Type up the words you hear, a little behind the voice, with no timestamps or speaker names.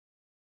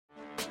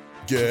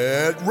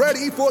Get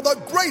ready for the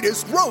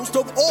greatest roast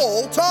of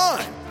all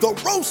time, the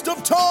Roast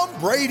of Tom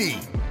Brady,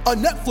 a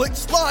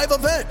Netflix live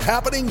event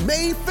happening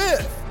May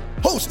 5th.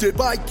 Hosted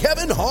by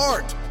Kevin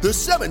Hart, the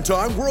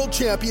 7-time world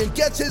champion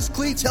gets his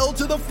cleats held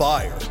to the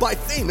fire by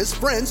famous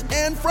friends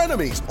and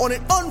frenemies on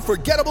an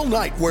unforgettable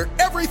night where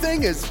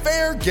everything is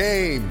fair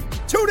game.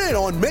 Tune in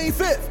on May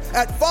 5th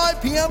at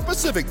 5 p.m.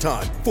 Pacific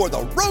time for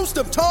the Roast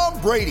of Tom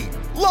Brady,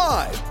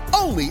 live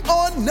only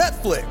on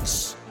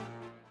Netflix.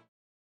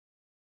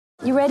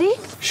 You ready?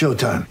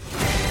 Showtime.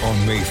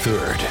 On May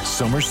 3rd,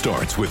 summer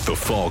starts with The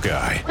Fall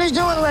Guy. Let's do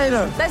it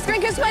later. Let's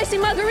drink a spicy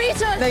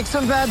margarita. Make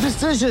some bad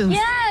decisions.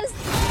 Yes!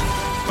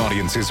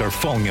 Audiences are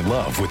falling in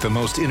love with the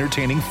most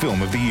entertaining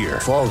film of the year.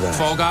 Fall Guy.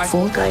 Fall Guy?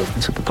 Fall guy.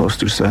 That's what the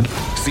poster said.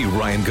 See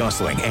Ryan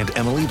Gosling and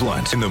Emily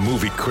Blunt in the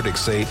movie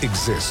critics say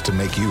exists to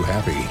make you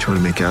happy. Trying to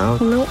make it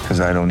out? Nope. Because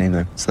I don't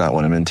either. It's not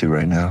what I'm into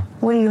right now.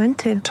 What are you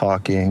into?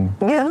 Talking.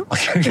 Yeah.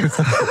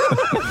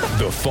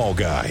 The Fall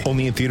Guy.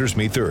 Only in theaters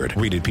May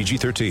 3rd. Rated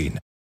PG-13.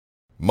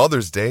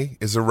 Mother's Day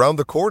is around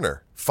the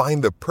corner.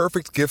 Find the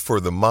perfect gift for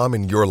the mom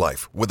in your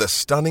life with a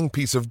stunning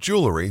piece of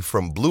jewelry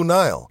from Blue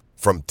Nile.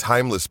 From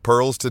timeless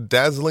pearls to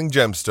dazzling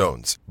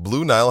gemstones,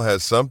 Blue Nile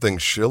has something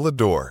she'll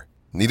adore.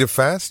 Need it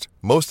fast?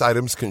 Most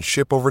items can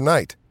ship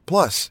overnight.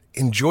 Plus,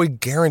 enjoy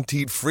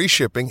guaranteed free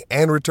shipping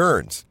and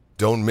returns.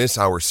 Don't miss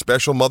our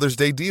special Mother's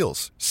Day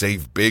deals.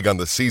 Save big on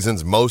the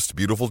season's most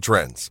beautiful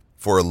trends.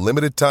 For a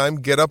limited time,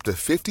 get up to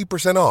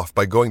 50% off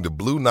by going to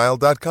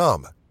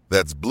BlueNile.com.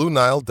 That's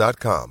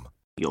BlueNile.com.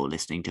 You're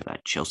listening to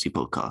that Chelsea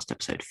podcast,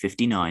 episode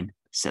 59,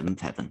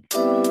 Seventh Heaven.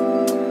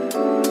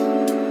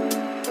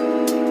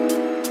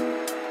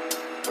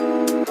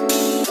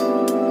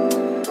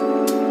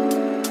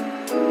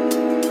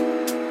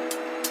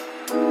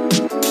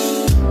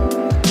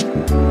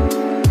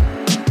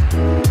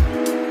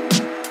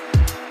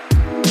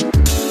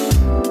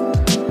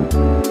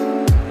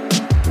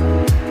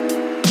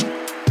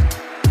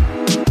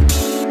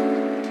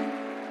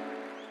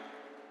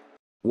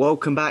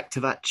 Welcome back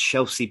to that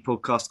Chelsea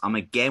podcast. I'm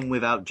again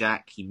without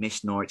Jack. He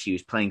missed Norwich. He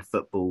was playing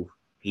football.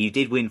 He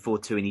did win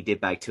 4-2 and he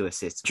did bag 2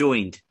 assists.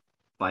 Joined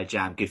by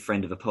Jam, good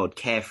friend of the pod,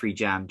 Carefree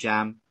Jam.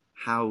 Jam,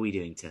 how are we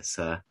doing today,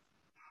 sir?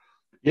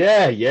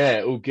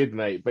 Yeah, all good,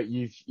 mate. But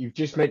you've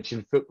just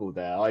mentioned football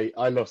there.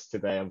 I lost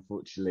today,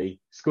 unfortunately.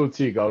 Scored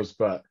 2 goals,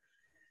 but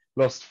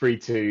lost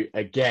 3-2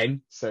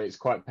 again. So it's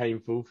quite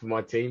painful for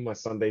my team, my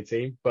Sunday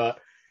team. But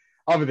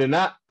other than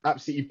that,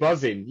 absolutely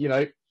buzzing. You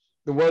know,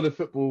 the world of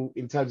football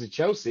in terms of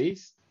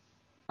Chelsea's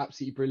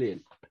absolutely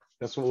brilliant.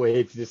 That's what we're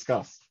here to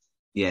discuss.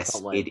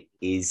 Yes, it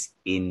is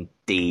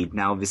indeed.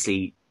 Now,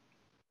 obviously,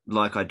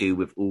 like I do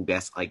with all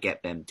guests, I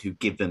get them to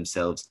give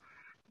themselves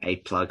a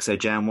plug. So,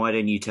 Jan, why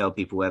don't you tell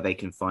people where they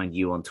can find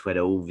you on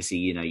Twitter? Obviously,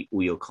 you know,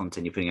 all your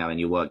content you're putting out and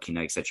your work, you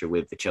know, etc.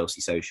 with the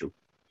Chelsea Social.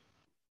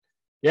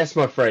 Yes,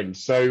 my friend.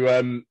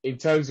 So, in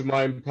terms of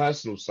my own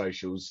personal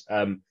socials,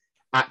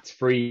 at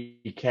carefree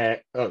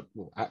at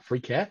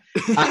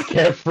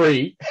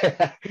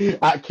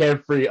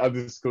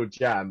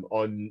carefree_jam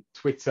on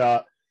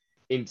Twitter,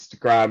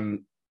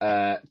 Instagram,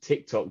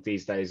 TikTok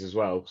these days as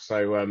well.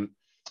 So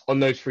on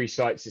those 3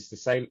 sites it's the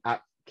same,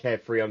 at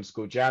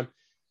carefree_jam,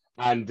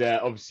 and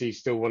obviously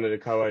still one of the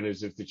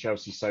co-owners of the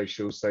Chelsea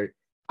Social, so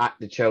at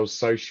the Chelsea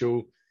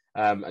Social,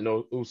 and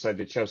also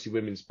the Chelsea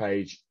Women's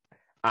page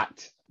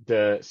at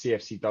the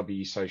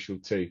CFCW Social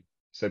too.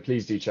 So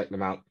please do check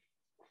them out.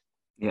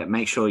 Yeah,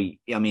 make sure if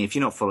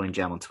you're not following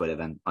Jam on Twitter,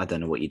 then I don't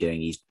know what you're doing.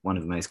 He's one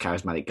of the most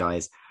charismatic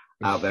guys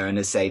out there. And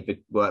as I say,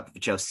 work for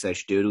Chelsea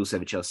Social do it. Also,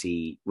 the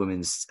Chelsea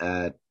Women's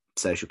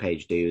social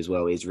page do as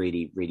well. Is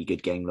really, really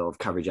good, getting a lot of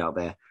coverage out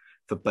there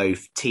for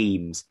both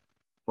teams.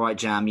 Right,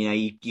 Jam, you know,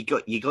 you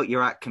got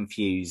your act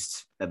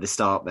confused at the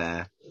start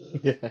there.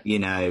 Yeah. You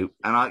know,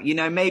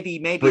 and maybe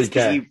it's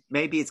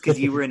because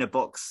you were in a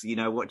box, you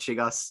know,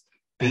 watching us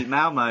beat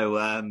Malmo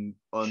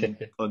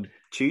on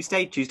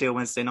Tuesday or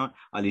Wednesday night.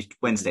 I lose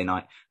Wednesday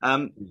night.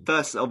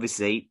 First,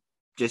 obviously,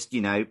 just, you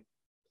know,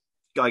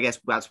 I guess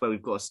that's where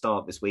we've got to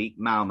start this week.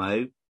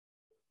 Malmo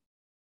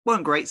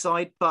weren't great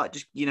side, but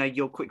just, you know,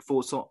 your quick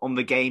thoughts on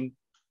the game.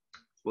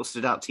 What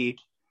stood out to you?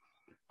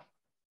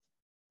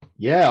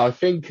 Yeah, I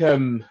think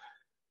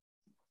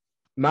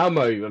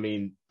Malmo, I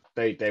mean,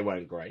 they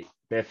weren't great.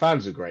 Their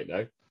fans were great,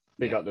 though.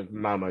 Big up the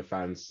Malmo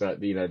fans.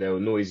 You know, they were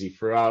noisy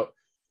throughout.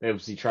 They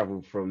obviously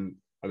travelled from,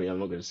 I mean, I'm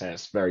not going to say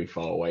it's very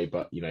far away,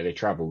 but, you know, they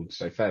travelled,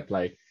 so fair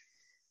play.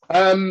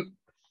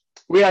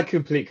 We had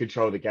complete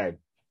control of the game.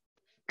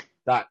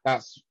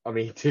 That's, I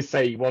mean, to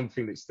say one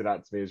thing that stood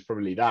out to me is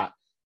probably that.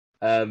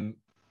 And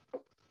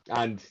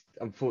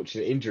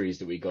unfortunate injuries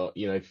that we got,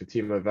 you know, for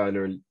Timo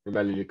Werner and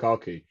Romelu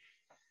Lukaku.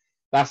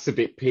 That's a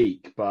bit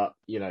peak, but,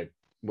 you know,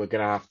 we're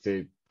going to have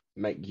to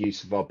make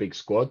use of our big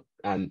squad.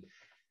 And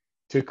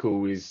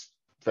Tuchel is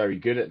very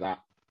good at that.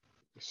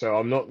 So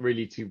I'm not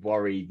really too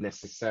worried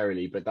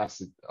necessarily, but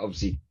that's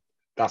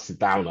a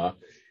downer.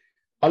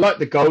 I like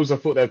the goals. I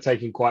thought they were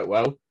taken quite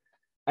well.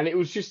 And it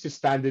was just a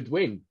standard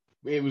win.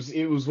 It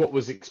was what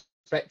was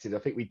expected. I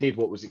think we did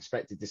what was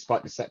expected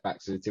despite the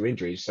setbacks of the 2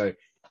 injuries. So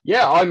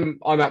Yeah, I'm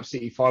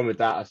absolutely fine with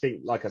that. I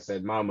think, like I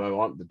said, Malmo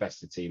aren't the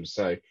best of teams,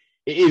 so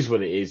it is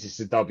what it is. It's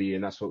a W,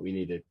 and that's what we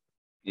needed.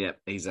 Yeah,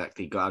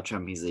 exactly. Got our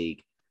Champions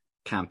League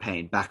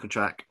campaign back on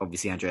track.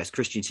 Obviously, Andreas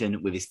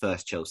Christensen with his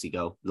first Chelsea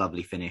goal.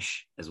 Lovely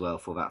finish as well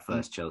for that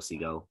first Chelsea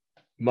goal.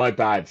 My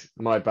bad.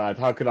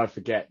 How could I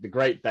forget? The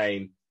Great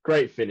Dane,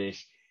 great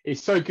finish.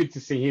 It's so good to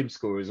see him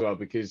score as well,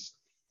 because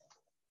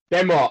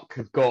Denmark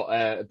have got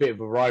a bit of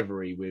a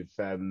rivalry with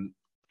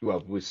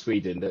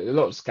Sweden. A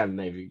lot of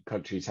Scandinavian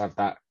countries have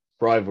that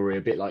rivalry,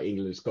 a bit like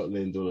England,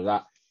 Scotland, all of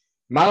that.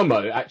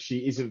 Malmo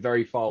actually isn't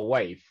very far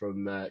away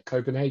from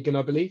Copenhagen,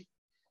 I believe.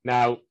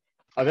 Now,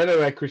 I don't know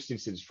where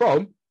Christensen's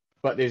from,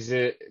 but there's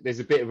a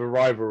bit of a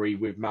rivalry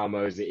with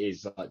Malmo as it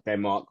is, like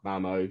Denmark,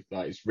 Malmo,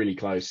 like it's really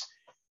close.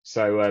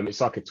 So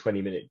it's like a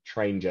 20-minute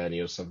train journey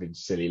or something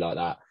silly like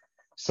that.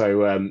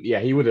 So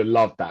he would have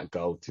loved that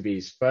goal to be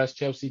his first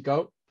Chelsea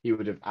goal. He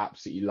would have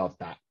absolutely loved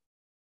that.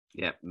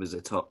 Yeah, it was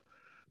a top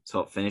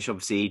finish.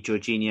 Obviously,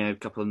 Jorginho, a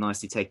couple of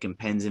nicely taken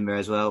pens in there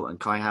as well, and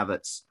Kai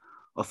Havertz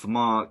off a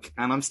mark.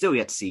 And I'm still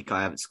yet to see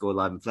Kai Havertz score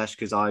live in flesh,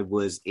 because I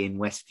was in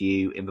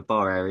Westview in the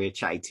bar area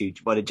chatting to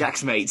one of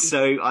Jack's mates.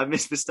 So I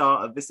missed the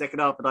start of the second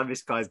half, and I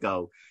missed Kai's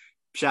goal.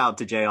 Shout out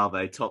to JR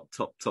though,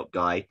 top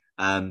guy.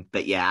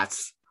 But yeah,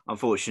 it's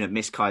unfortunate,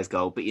 missed Kai's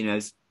goal. But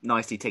it's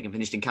nicely taken,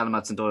 finished. And Callum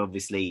Hudson-Odoi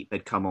obviously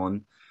had come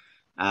on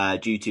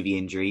due to the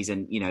injuries,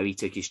 and he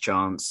took his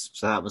chance.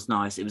 So that was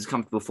nice. It was a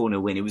comfortable 4-0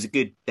 win. It was a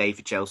good day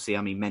for Chelsea.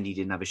 I mean, Mendy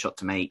didn't have a shot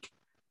to make.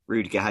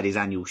 Rudiger had his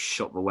annual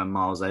shot that went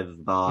miles over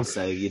the bar.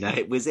 So,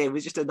 it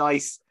was just a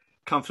nice,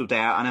 comfortable day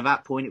out. And at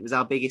that point, it was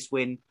our biggest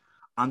win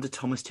under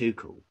Thomas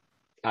Tuchel.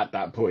 At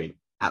that point.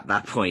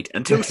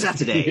 Until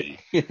Saturday,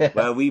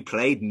 where we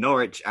played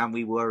Norwich and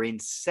we were in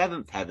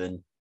seventh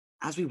heaven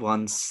as we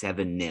won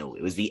 7-0.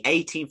 It was the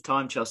 18th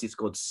time Chelsea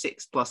scored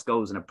 6+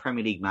 goals in a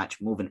Premier League match,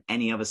 more than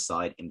any other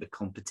side in the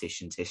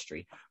competition's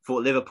history.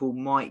 Thought Liverpool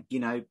might,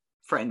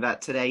 threaten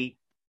that today.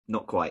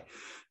 Not quite.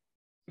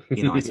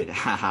 United.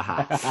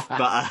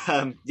 But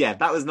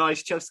that was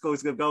nice. Chelsea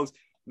scores good goals.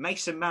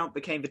 Mason Mount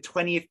became the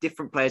 20th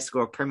different player to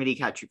score a Premier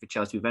League hat-trick for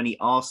Chelsea, with only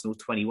Arsenal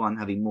 21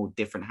 having more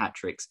different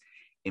hat-tricks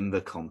in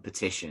the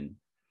competition.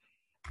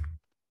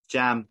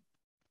 Jam,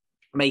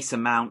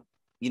 Mason Mount,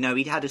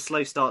 he'd had a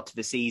slow start to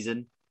the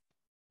season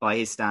by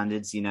his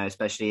standards,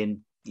 especially, and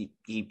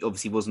he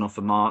obviously wasn't off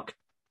the mark.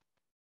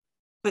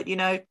 But,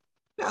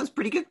 that was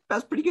pretty good. That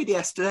was pretty good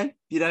yesterday.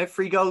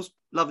 3 goals,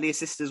 lovely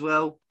assist as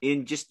well,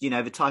 in just,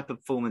 the type of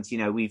performance,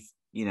 we've,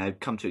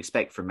 come to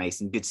expect from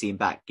Mason. Good to see him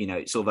back,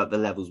 sort of at the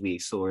levels we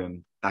saw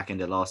him back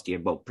into last year,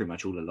 well, pretty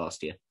much all of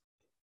last year.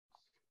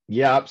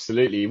 Yeah,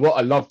 absolutely. What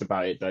I loved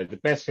about it, though, the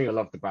best thing I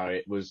loved about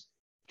it was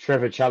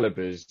Trevor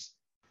Chalobah's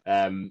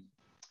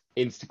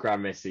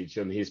Instagram message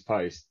on his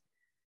post.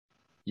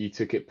 You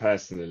took it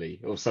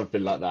personally, or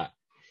something like that.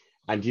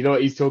 And you know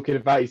what he's talking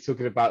about? He's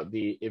talking about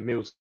the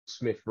Emile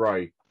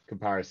Smith-Rowe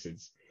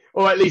comparisons.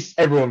 Or at least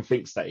everyone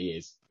thinks that he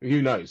is.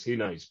 Who knows?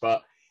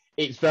 But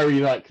it's very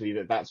likely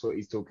that that's what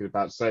he's talking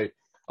about. So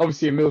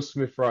obviously Emile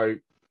Smith-Rowe,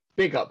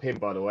 big up him,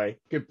 by the way.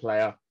 Good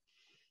player.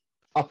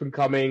 Up and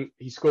coming.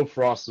 He scored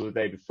for Arsenal the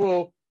day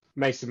before.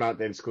 Mason Mount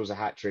then scores a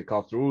hat-trick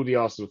after all the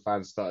Arsenal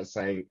fans started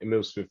saying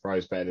Emile Smith-Rowe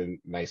is better than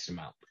Mason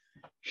Mount.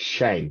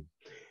 Shame.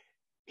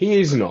 He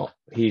is not.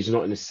 He's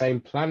not in the same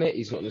planet.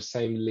 He's not in the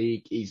same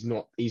league. He's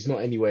not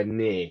anywhere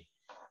near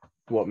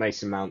what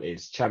Mason Mount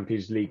is.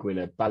 Champions League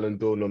winner, Ballon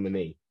d'Or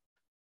nominee,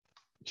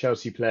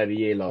 Chelsea Player of the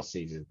Year last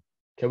season.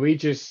 Can we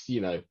just,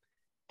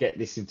 get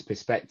this into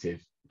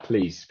perspective,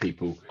 please,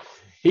 people?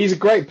 He's a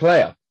great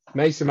player.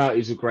 Mason Mount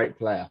is a great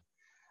player.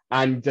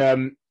 And,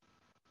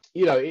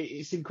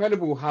 it's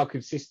incredible how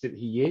consistent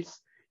he is.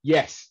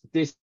 Yes,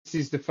 this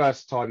is the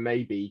first time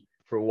maybe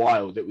for a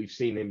while that we've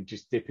seen him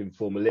just dip in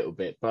form a little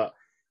bit. But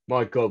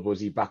my God, was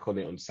he back on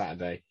it on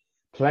Saturday.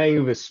 Playing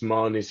with a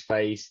smile on his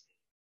face,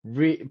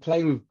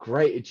 playing with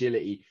great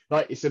agility.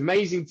 Like, it's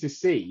amazing to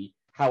see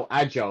how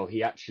agile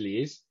he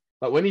actually is.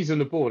 Like, when he's on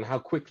the ball and how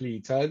quickly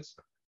he turns.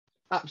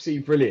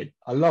 Absolutely brilliant.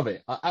 I love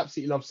it. I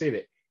absolutely love seeing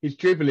it. His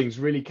dribbling's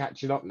really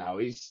catching up now.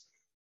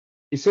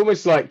 It's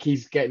almost like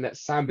he's getting that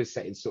Samba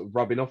setting sort of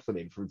rubbing off on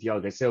him from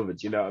Thiago Silva.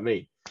 Do you know what I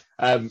mean?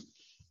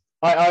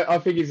 I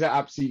think he's an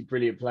absolutely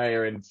brilliant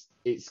player, and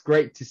it's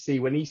great to see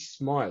when he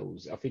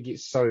smiles. I think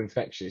it's so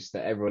infectious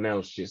that everyone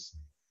else just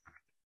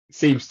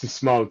seems to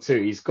smile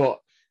too. He's got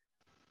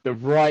the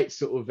right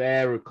sort of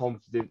air of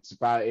confidence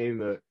about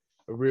him,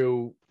 a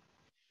real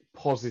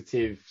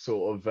positive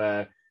sort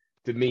of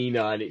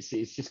demeanour, and it's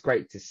just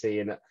great to see.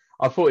 And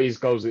I thought his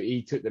goals,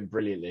 he took them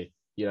brilliantly.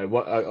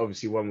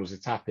 Obviously one was a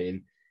tap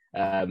in.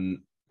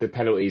 The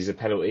penalty is a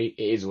penalty.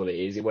 It is what it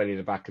is. It went in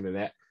the back of the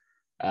net.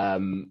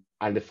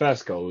 And the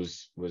first goal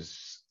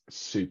was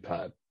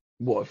superb.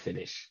 What a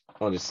finish.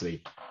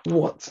 Honestly,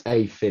 what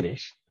a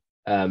finish.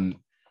 But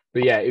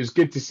yeah, it was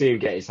good to see him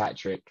get his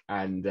hat-trick.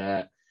 And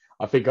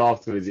I think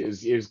afterwards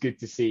it was good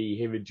to see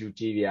him and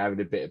Jorginho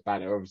having a bit of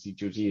banter. Obviously,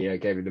 Jorginho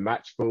gave him the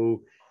match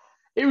ball.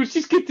 It was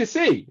just good to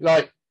see.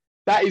 Like,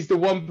 that is the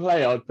one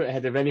player I'd put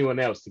ahead of anyone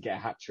else to get a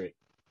hat-trick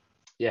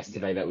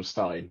yesterday that was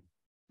starting.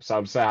 So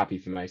I'm so happy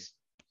for Mason.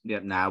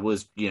 Yeah, it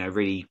was,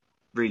 really,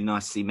 really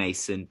nice to see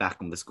Mason back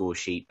on the score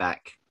sheet. I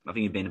think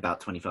he'd been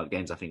about 25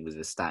 games, I think was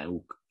the stat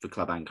for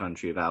club and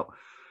country, about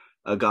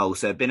a goal.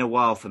 So it'd been a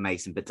while for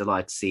Mason, but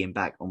delighted to see him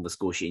back on the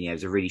score sheet. And yeah, it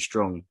was a really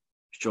strong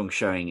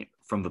showing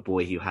from the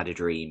boy who had a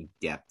dream.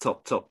 Yeah,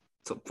 top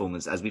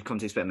performance, as we've come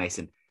to expect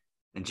Mason.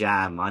 And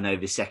Jam, I know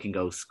the second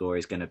goal score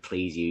is going to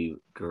please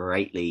you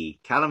greatly.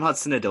 Callum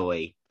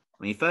Hudson-Odoi.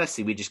 I mean,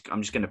 firstly,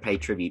 I'm just going to pay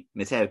tribute.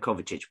 Mateo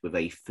Kovacic with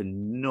a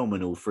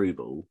phenomenal through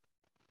ball.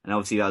 And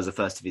obviously that was the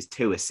first of his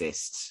 2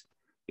 assists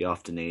the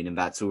afternoon. And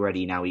that's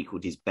already now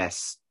equaled his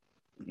best.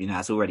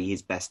 That's already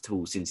his best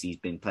tool since he's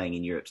been playing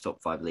in Europe's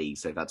top 5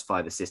 leagues. So that's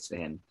 5 assists for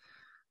him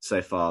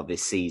so far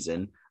this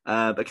season.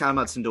 But Callum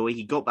Hudson-Odoi,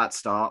 he got that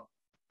start.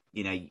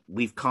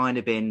 We've kind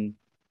of been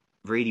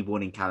really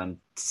wanting Callum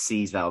to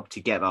seize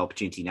to get that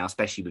opportunity now,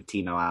 especially with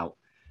Timo out,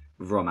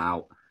 with Rom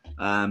out.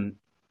 And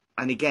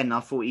again,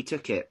 I thought he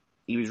took it.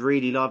 He was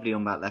really lovely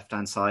on that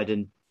left-hand side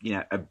and,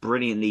 a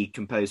brilliantly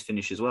composed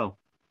finish as well.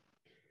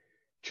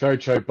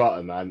 Chocho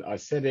butter, man. I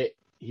said it,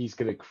 he's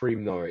going to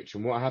cream Norwich.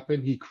 And what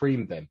happened? He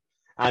creamed them.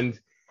 And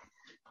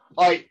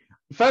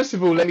first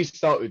of all, let me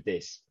start with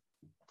this.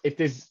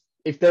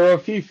 If there are a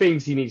few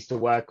things he needs to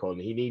work on,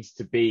 he needs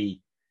to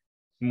be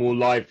more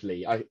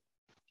lively.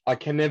 I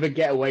can never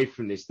get away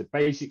from this. The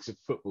basics of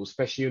football,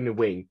 especially in the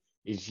wing,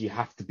 is you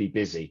have to be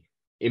busy.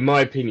 In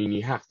my opinion,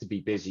 you have to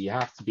be busy. You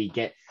have to be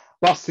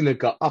busting a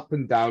gut up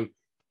and down.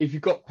 If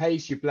you've got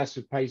pace, you're blessed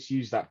with pace,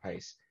 use that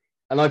pace.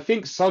 And I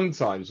think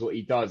sometimes what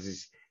he does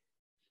is,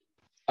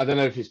 I don't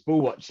know if it's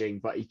ball watching,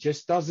 but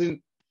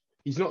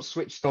he's not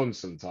switched on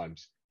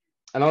sometimes.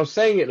 And I was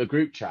saying it in the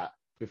group chat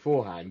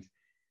beforehand,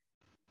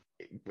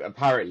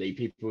 apparently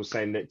people were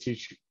saying that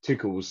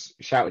Tuchel was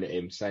shouting at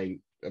him,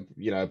 saying,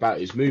 about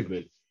his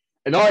movement.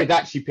 And I had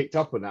actually picked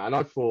up on that. And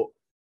I thought,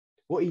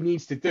 what he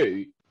needs to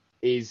do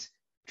is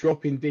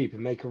drop in deep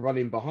and make a run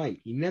in behind.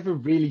 He never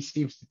really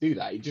seems to do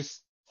that. He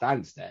just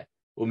stands there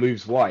or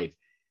moves wide.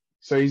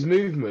 So his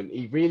movement,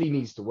 he really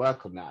needs to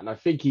work on that. And I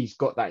think he's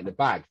got that in the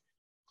bag.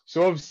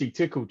 So obviously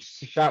Tuchel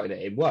shouting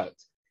at him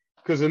worked.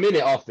 Because a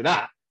minute after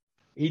that,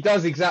 he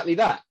does exactly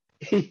that.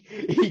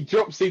 He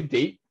drops in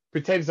deep,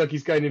 pretends like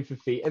he's going in for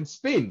feet and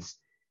spins.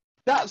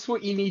 That's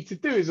what you need to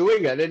do as a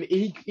winger. And then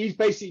he's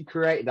basically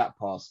created that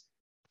pass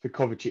for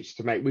Kovacic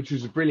to make, which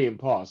was a brilliant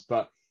pass,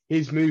 but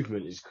his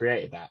movement has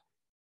created that.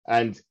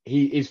 And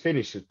his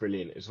finish was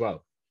brilliant as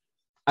well.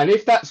 And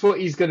if that's what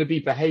he's going to be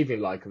behaving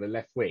like on the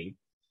left wing,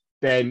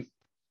 then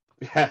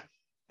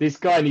this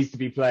guy needs to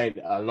be playing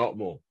a lot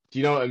more. Do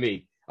you know what I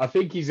mean? I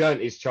think he's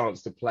earned his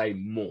chance to play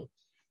more.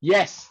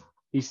 Yes,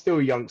 he's still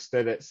a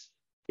youngster that's,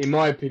 in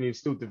my opinion,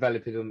 still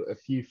developing on a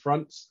few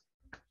fronts.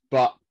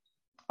 But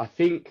I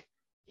think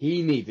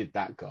he needed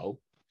that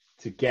goal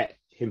to get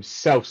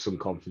himself some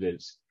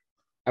confidence.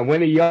 And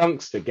when a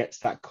youngster gets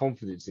that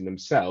confidence in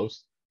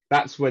themselves,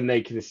 that's when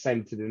they can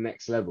ascend to the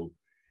next level.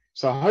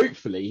 So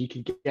hopefully he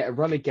can get a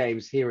run of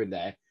games here and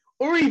there,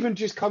 or even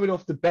just coming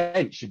off the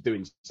bench and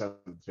doing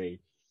something,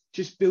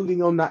 just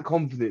building on that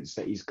confidence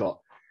that he's got.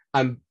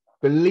 And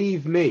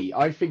believe me,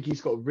 I think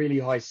he's got a really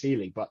high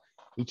ceiling, but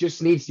he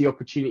just needs the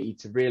opportunity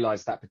to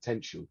realise that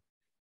potential.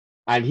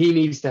 And he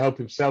needs to help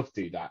himself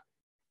do that.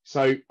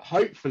 So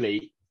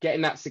hopefully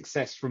getting that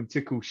success from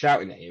Tuchel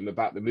shouting at him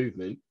about the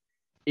movement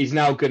is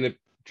now going to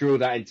drill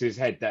that into his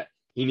head that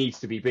he needs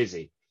to be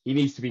busy. He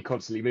needs to be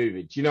constantly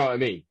moving. Do you know what I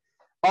mean?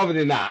 Other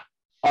than that,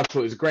 I thought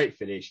it was a great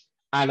finish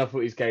and I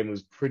thought his game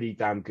was pretty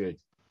damn good.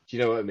 Do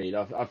you know what I mean?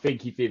 I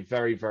think he did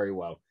very, very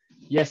well.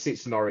 Yes,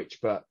 it's Norwich,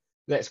 but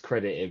let's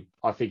credit him.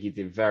 I think he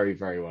did very,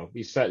 very well.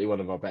 He's certainly one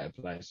of our better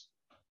players.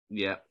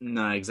 Yeah,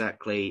 no,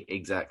 exactly.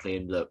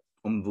 And look,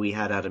 we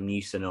had Adam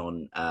Newson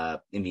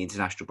on in the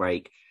international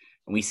break,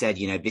 and we said,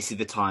 this is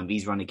the time,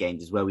 these run of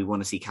games is where we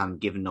want to see Callum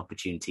given an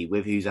opportunity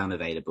with who's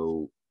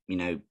unavailable.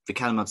 The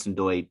Callum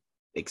Hudson-Odoi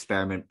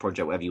experiment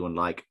project, whatever you want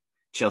to like,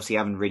 Chelsea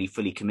haven't really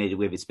fully committed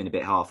with. It's been a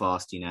bit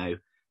half-assed,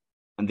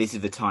 and this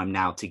is the time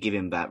now to give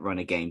him that run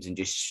of games and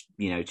just,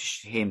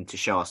 him to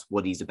show us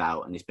what he's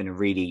about. And it's been a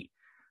really,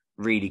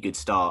 really good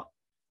start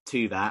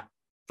to that.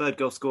 Third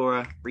goal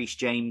scorer, Reece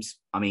James.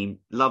 I mean,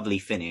 lovely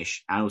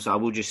finish. And also, I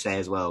will just say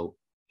as well,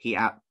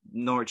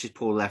 Norwich's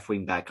poor left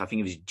wing back, I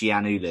think it was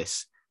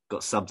Giannoulis,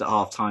 got subbed at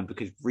half time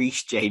because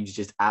Reece James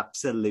just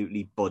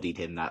absolutely bodied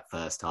him that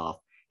first half.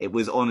 It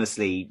was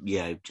honestly,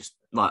 just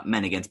like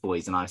men against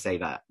boys. And I say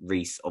that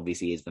Reece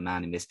obviously is the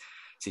man in this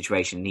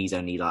situation. He's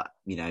only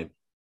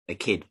a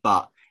kid,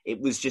 but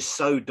it was just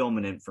so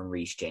dominant from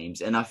Reece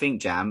James. And I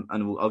think, Jam,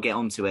 and I'll get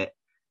onto it,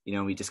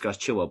 we discussed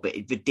Chilwell, but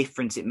the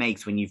difference it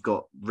makes when you've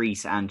got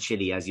Reece and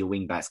Chile as your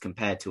wing backs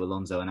compared to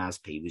Alonso and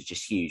Aspi was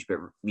just huge. But,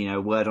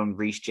 a word on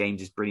Reece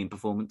James' brilliant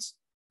performance.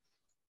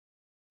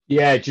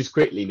 Yeah, just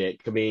quickly,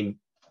 Nick. I mean,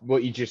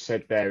 what you just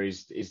said there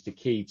is the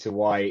key to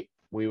why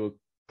we were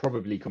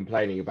probably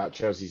complaining about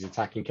Chelsea's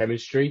attacking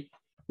chemistry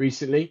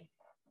recently.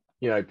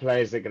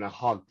 Players that are going to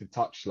hug the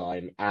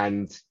touchline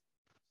and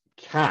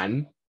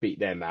can beat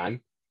their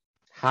man,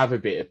 have a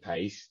bit of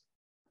pace,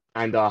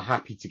 and are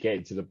happy to get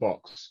into the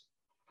box.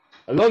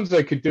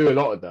 Alonso could do a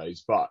lot of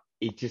those, but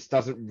he just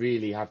doesn't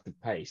really have the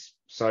pace.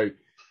 So,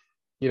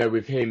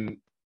 with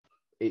him,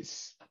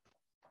 it's,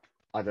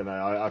 I don't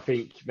know. I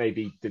think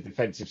maybe the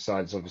defensive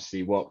side is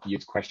obviously what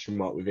you'd question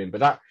mark with him,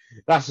 but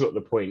that's not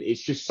the point.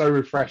 It's just so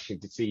refreshing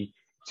to see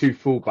two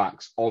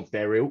fullbacks of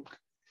their ilk.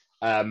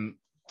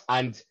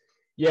 And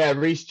yeah,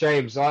 Reece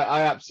James,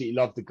 I absolutely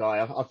love the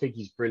guy. I think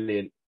he's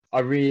brilliant.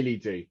 I really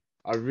do.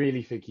 I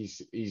really think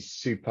he's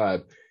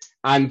superb.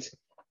 And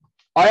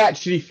I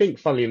actually think,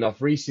 funnily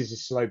enough, Reece is a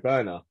slow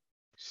burner.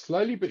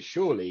 Slowly but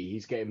surely,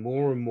 he's getting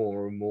more and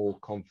more and more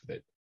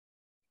confident.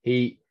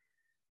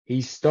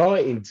 He's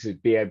starting to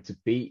be able to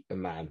beat a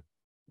man,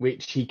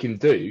 which he can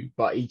do,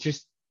 but he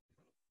just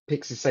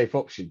picks a safe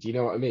option. Do you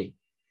know what I mean?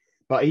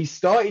 But he's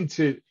starting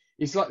to,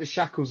 it's like the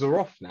shackles are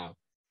off now.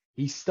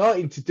 He's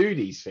starting to do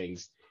these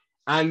things.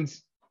 And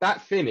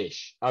that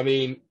finish, I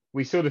mean,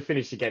 we saw the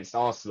finish against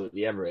Arsenal at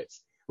the Emirates,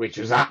 which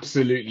was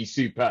absolutely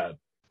superb,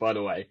 by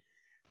the way.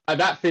 And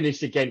that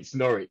finish against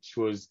Norwich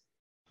was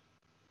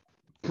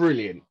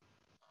brilliant.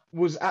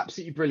 Was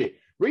absolutely brilliant.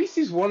 Reece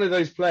is one of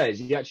those players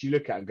you actually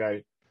look at and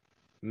go,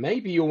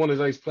 maybe you're one of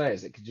those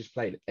players that can just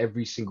play in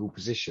every single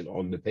position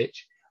on the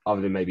pitch,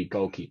 other than maybe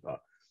goalkeeper.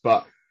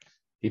 But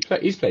he's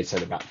played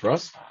centre back for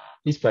us.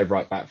 He's played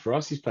right back for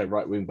us. He's played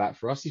right wing back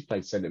for us. He's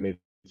played centre mid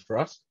for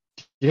us.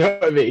 You know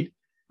what I mean?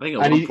 I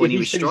think at one point he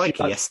was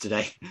striking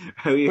yesterday.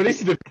 Well,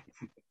 this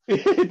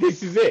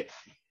is it.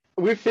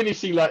 We're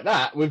finishing like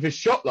that with a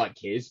shot like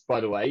his, by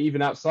the way,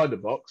 even outside the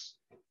box,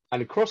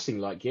 and a crossing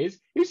like his.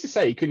 Who's to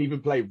say he couldn't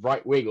even play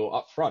right wing or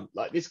up front?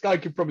 Like, this guy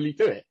could probably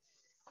do it.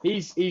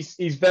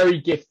 He's very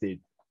gifted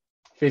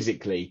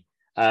physically,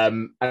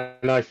 and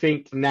I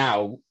think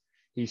now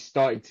he's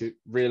starting to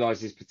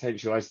realise his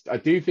potential. I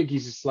do think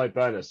he's a slow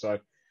burner, so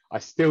I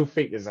still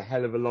think there's a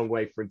hell of a long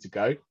way for him to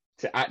go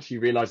to actually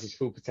realise his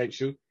full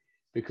potential,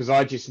 because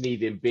I just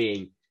need him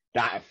being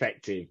that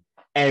effective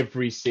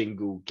every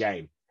single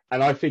game.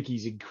 And I think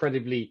he's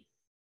incredibly,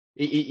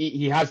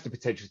 he has the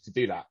potential to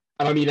do that.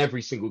 And I mean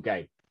every single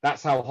game.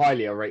 That's how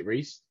highly I rate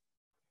Reece.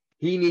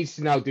 He needs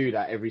to now do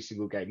that every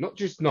single game. Not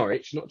just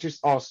Norwich, not just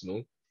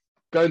Arsenal.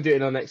 Go and do it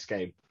in our next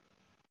game.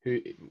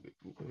 Who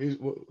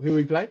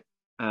we play?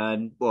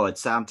 Well,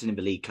 it's Southampton in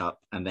the League Cup,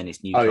 and then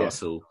it's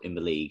Newcastle in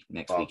the league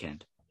next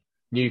weekend.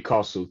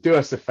 Newcastle, do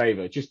us a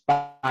favour. Just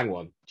bang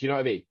one. Do you know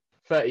what I mean?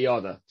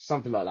 30-yarder,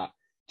 something like that.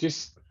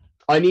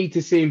 I need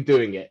to see him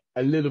doing it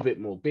a little bit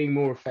more, being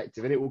more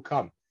effective, and it will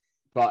come.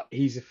 But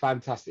he's a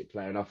fantastic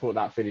player, and I thought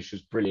that finish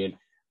was brilliant.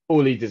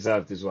 All he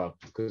deserved as well,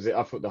 because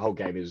I thought the whole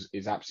game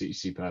is absolutely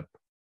superb.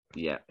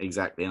 Yeah,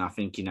 exactly. And I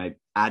think,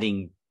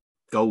 adding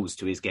goals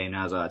to his game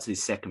now as well. It's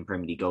his second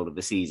Premier League goal of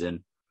the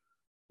season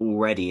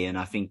already. And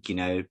I think,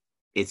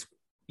 it's,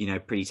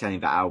 pretty telling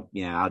that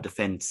our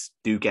defence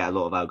do get a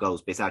lot of our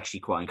goals, but it's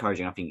actually quite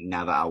encouraging. I think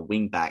now that our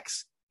wing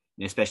backs,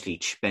 especially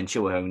Ben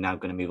Chilwell, now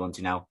going to move on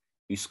to now,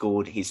 who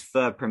scored his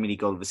third Premier League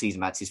goal of the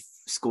season.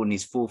 Scored in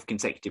his fourth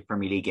consecutive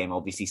Premier League game,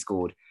 obviously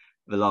scored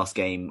the last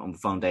game on the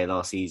final day of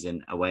last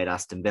season away at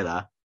Aston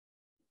Villa.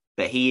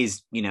 But he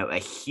is, a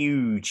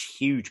huge,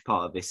 huge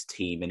part of this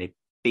team and a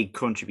big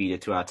contributor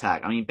to our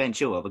attack. I mean, Ben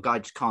Chilwell, the guy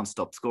just can't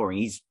stop scoring.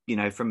 He's,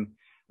 from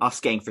us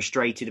getting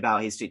frustrated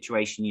about his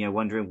situation,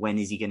 wondering when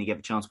is he going to get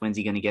the chance, when's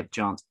he going to get the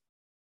chance.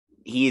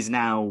 He is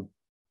now,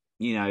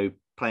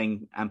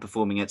 playing and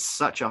performing at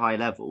such a high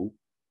level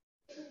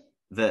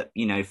that,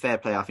 fair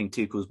play, I think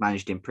Tuchel's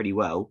managed him pretty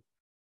well.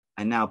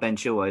 And now Ben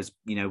Chilwell is,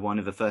 one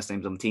of the first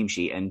names on the team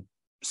sheet, and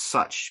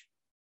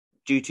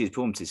due to his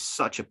performance, is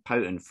such a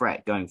potent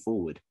threat going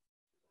forward.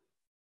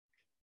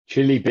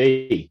 Chili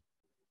B.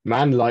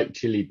 Man like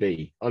Chili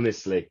B,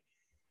 honestly.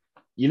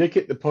 You look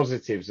at the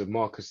positives of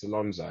Marcus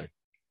Alonso,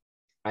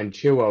 and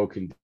Chilwell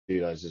can do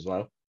those as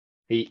well.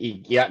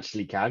 He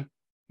actually can.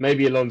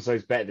 Maybe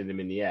Alonso's better than him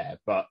in the air,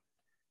 but,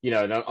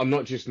 I'm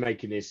not just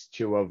making this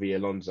Chilwell v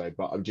Alonso,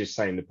 but I'm just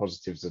saying the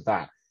positives of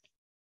that.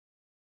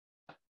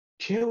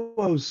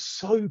 Chilwell's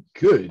so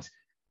good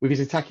with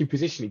his attacking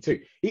positioning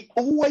too. He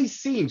always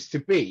seems to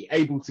be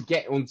able to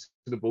get onto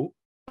the ball.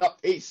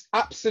 It's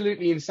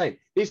absolutely insane.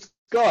 This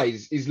guy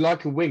is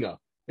like a winger.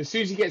 As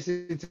soon as he gets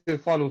into the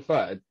final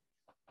third,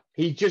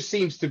 he just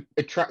seems to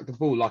attract the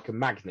ball like a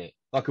magnet,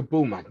 like a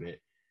ball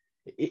magnet.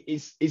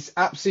 It's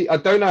absolutely, I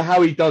don't know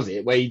how he does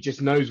it, where he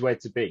just knows where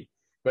to be,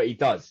 but he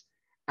does.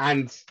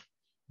 And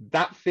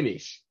that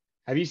finish,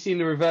 have you seen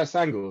the reverse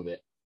angle of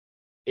it?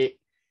 It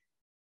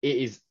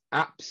is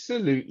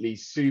absolutely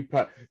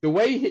super. The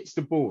way he hits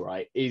the ball,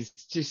 right, is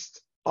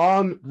just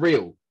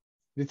unreal.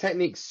 The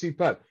technique's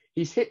superb.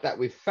 He's hit that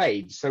with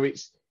fade, so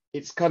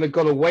it's kind of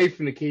gone away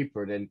from the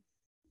keeper and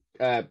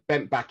then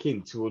bent back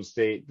in towards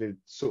the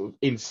sort of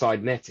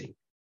inside netting.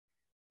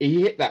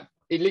 He hit that.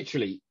 It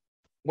literally,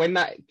 when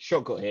that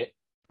shot got hit,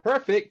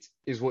 perfect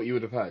is what you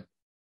would have heard.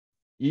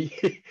 You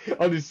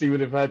honestly would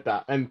have heard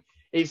that. And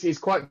it's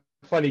quite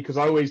funny because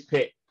I always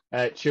pit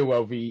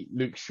Chilwell v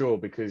Luke Shaw,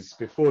 because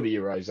before the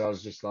Euros, I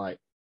was just like,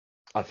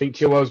 I think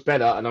Chilwell's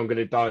better and I'm going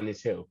to die on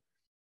this hill.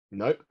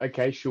 Nope.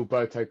 Okay,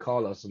 Gilberto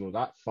Carlos and all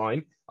that.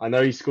 Fine. I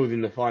know he scored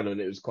in the final and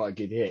it was quite a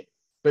good hit.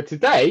 But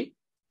today,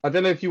 I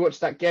don't know if you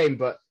watched that game,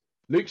 but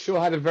Luke Shaw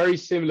had a very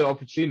similar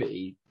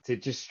opportunity to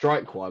just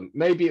strike one.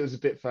 Maybe it was a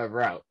bit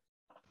further out,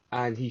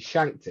 and he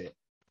shanked it.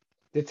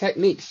 The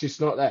technique's just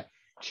not there.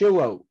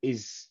 Chilwell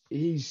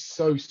he's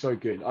so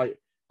good.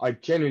 I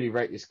genuinely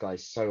rate this guy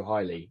so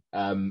highly.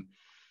 And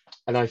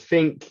I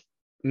think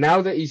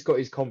now that he's got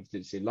his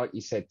confidence in, like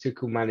you said,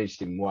 Tuchel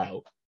managed him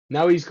well.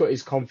 Now he's got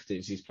his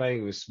confidence. He's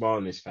playing with a smile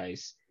on his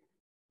face.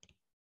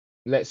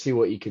 Let's see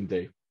what he can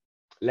do.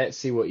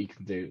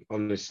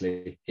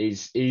 Honestly,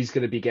 he's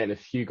going to be getting a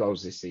few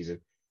goals this season.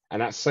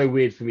 And that's so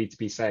weird for me to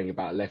be saying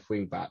about a left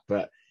wing back,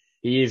 but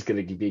he is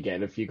going to be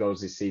getting a few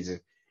goals this season.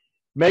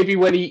 Maybe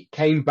when he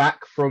came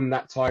back from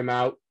that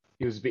timeout,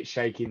 he was a bit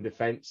shaky in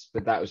defence,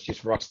 but that was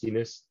just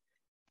rustiness.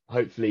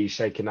 Hopefully he's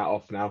shaking that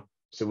off now.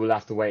 So we'll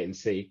have to wait and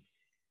see.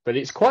 But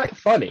it's quite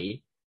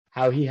funny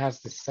how he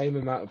has the same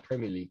amount of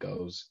Premier League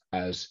goals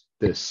as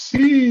the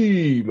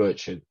Sea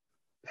Merchant.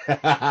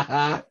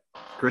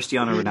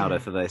 Cristiano Ronaldo,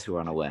 for those who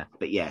are unaware.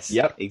 But yes,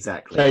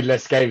 exactly. Played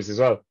less games as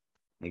well.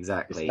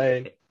 Exactly.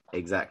 And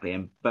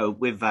but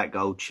with that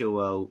goal,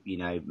 Chilwell,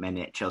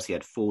 Chelsea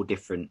had four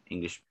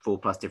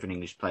plus different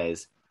English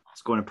players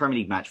scoring a Premier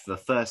League match for the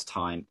first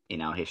time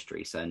in our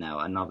history. So now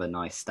another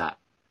nice stat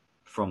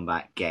from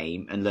that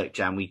game. And look,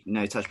 Jan, we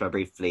touched about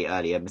briefly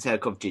earlier, Mateo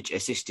Kovacic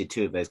assisted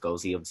two of those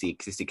goals. He obviously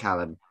assisted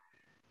Callum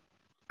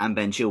and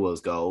Ben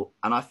Chilwell's goal.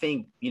 And I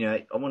think,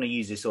 I want to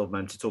use this sort of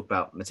moment to talk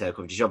about Mateo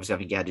Kovacic. Obviously, I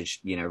think he had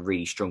a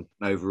really strong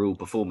overall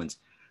performance.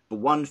 But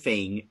one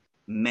thing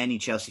many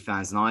Chelsea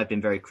fans, and I've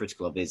been very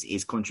critical of, is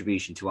his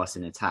contribution to us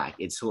in attack.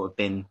 It's sort of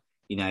been,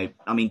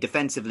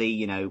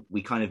 defensively,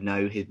 we kind of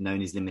known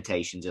his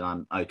limitations, and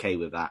I'm okay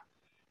with that.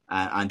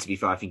 And to be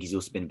fair, I think he's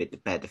also been a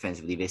bit better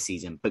defensively this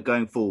season. But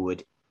going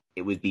forward,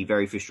 it would be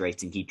very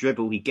frustrating. He'd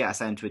dribble, he'd get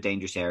us out into a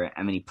dangerous area,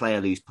 and then he'd play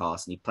a loose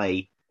pass, and he'd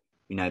play,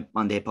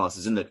 under-hit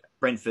passes. And look,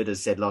 Brentford,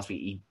 as said last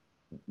week,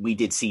 we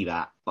did see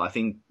that. But I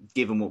think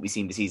given what we've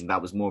seen this season,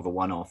 that was more of a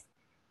one-off.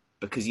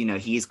 Because,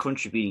 he is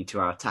contributing to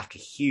our attack a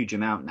huge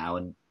amount now.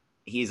 And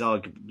he is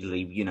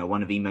arguably,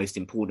 one of the most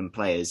important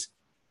players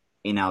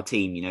in our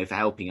team, for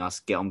helping us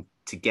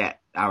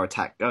get our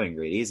attack going,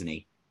 really, isn't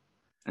he?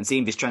 And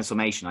seeing this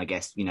transformation, I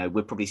guess,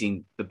 we're probably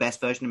seeing the best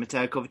version of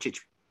Mateo Kovacic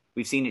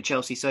we've seen at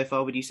Chelsea so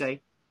far, would you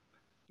say?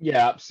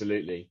 Yeah,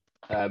 absolutely.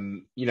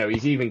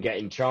 He's even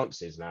getting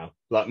chances now,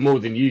 like more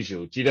than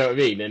usual. Do you know what I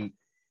mean? And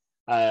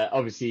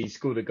obviously he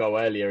scored a goal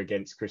earlier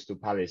against Crystal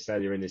Palace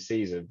earlier in the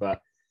season,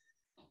 but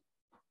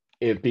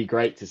it'd be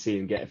great to see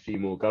him get a few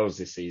more goals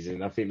this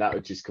season. I think that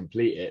would just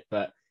complete it.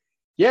 But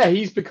yeah,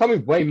 he's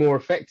becoming way more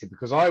effective,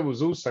 because I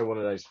was also one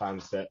of those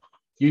fans that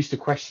used to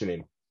question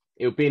him.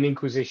 It would be an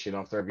inquisition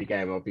after every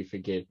game. I'll be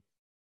thinking,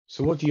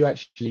 so what do you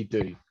actually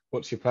do?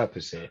 What's your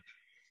purpose here?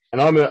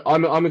 And I'm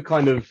a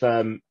kind of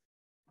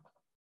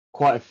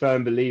quite a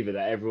firm believer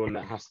that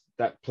everyone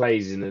that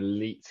plays in an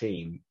elite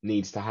team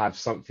needs to have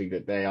something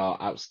that they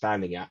are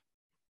outstanding at.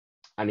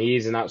 And he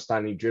is an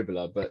outstanding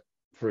dribbler, but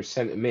for a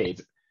centre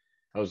mid,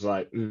 I was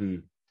like,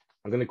 I'm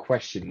going to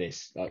question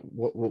this. Like,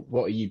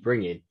 what are you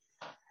bringing?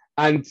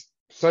 And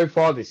so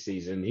far this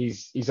season,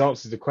 he's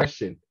answered the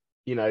question.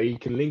 He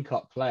can link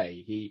up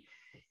play. He,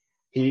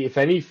 if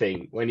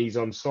anything, when he's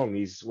on song,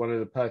 he's one of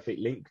the perfect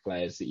link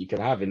players that you can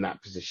have in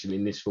that position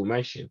in this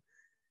formation.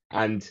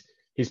 And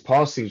his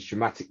passing's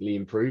dramatically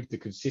improved. The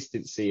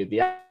consistency of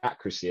the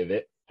accuracy of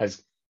it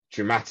has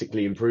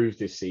dramatically improved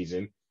this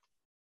season.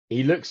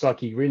 He looks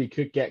like he really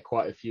could get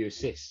quite a few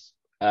assists.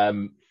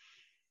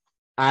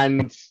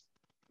 And,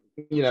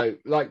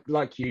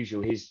 like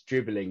usual, his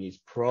dribbling is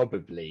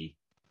probably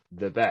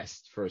the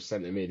best for a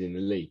centre mid in the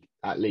league,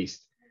 at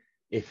least.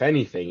 If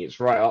anything, it's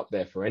right up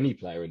there for any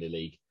player in the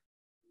league.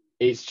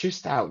 It's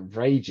just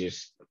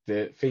outrageous,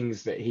 the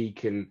things that he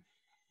can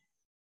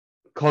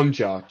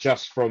conjure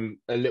just from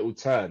a little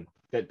turn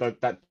that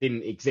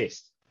didn't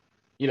exist.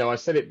 I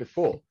said it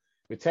before.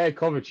 Mateo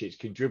Kovacic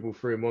can dribble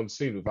through a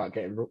monsoon without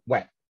getting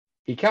wet.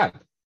 He can.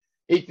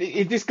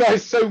 This guy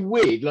is so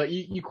weird. Like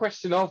you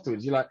question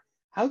afterwards, you're like,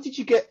 how did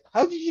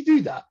you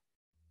do that?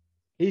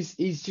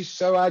 He's just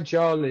so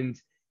agile, and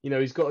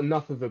he's got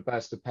enough of a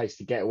burst of pace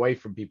to get away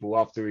from people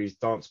after he's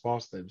danced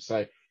past them.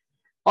 So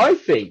I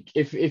think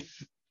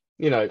if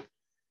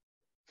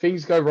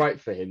things go right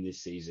for him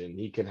this season,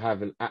 he can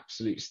have an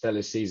absolute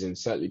stellar season,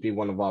 certainly be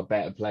one of our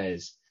better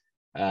players.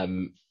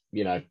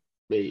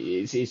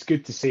 It's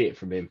good to see it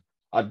from him.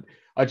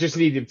 I just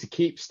need him to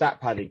keep stat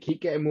padding,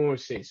 keep getting more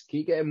assists.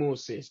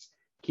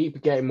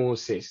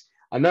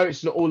 I know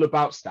it's not all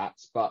about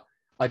stats, but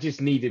I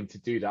just need him to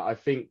do that. I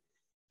think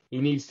he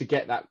needs to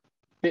get that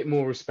bit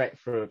more respect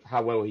for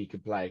how well he can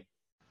play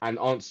and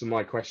answer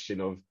my question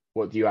of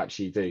what do you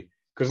actually do?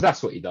 Because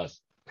that's what he does.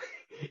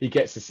 He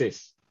gets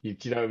assists. Do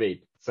you know what I mean?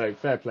 So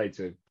fair play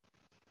to him.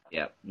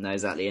 Yeah, no,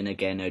 exactly. And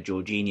again,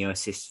 Jorginho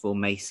assists for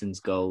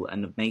Mason's goal,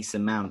 and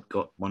Mason Mount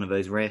got one of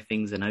those rare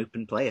things, an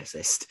open play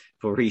assist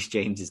for Reece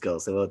James's goal.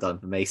 So well done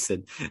for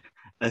Mason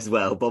as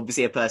well. But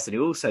obviously a person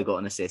who also got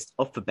an assist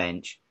off the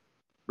bench,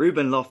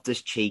 Ruben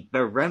Loftus-Cheek. The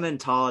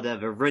remontada,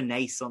 the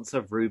renaissance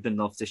of Ruben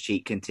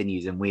Loftus-Cheek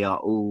continues, and we are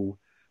all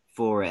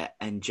for it.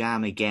 And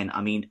Jam again,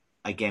 I mean,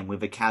 again,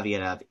 with a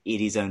caveat of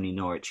it is only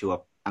Norwich who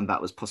are, and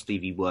that was possibly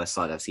the worst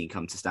side I've seen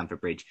come to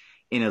Stamford Bridge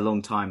in a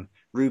long time.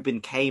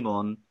 Ruben came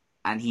on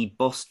and he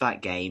bossed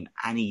that game,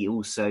 and he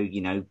also, you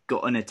know,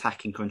 got an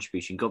attacking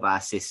contribution, got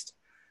that assist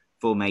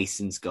for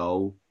Mason's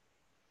goal.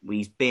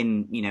 He's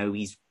been, you know,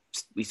 we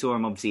saw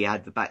him obviously, he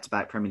had the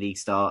back-to-back Premier League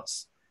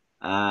starts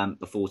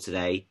before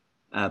yesterday,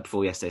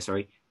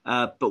 sorry.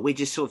 But we're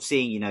just sort of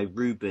seeing, you know,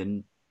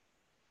 Ruben,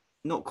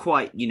 not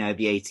quite, you know,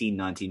 the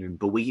 18-19 Ruben,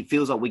 but it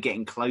feels like we're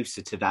getting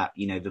closer to that,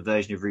 you know, the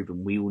version of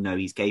Ruben we all know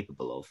he's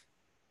capable of.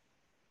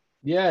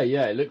 Yeah,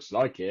 it looks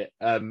like it.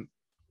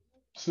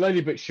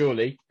 Slowly but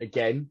surely,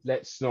 again,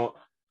 let's not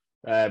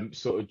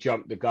sort of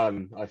jump the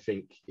gun, I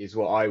think, is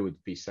what I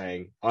would be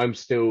saying. I'm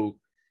still,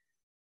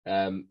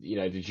 you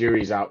know, the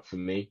jury's out for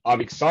me.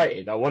 I'm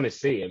excited. I want to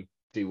see him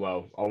do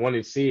well. I want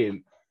to see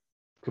him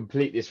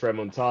complete this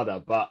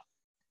remontada, but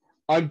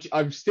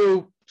I'm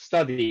still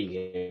studying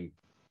him.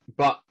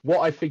 But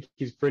what I think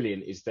is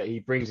brilliant is that he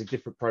brings a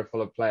different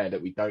profile of player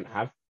that we don't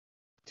have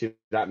to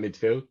that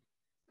midfield,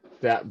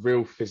 that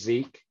real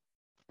physique,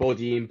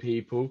 bodying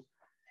people.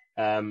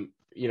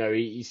 You know,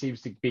 he seems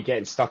to be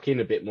getting stuck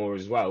in a bit more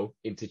as well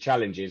into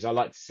challenges. I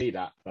like to see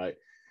that. But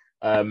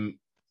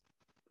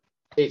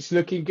it's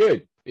looking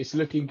good. It's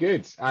looking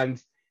good. And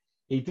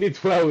he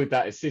did well with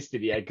that assist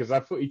in the end, because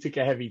I thought he took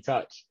a heavy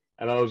touch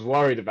and I was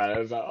worried about it.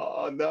 I was like,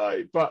 oh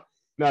no. But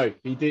no,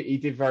 he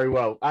did very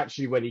well.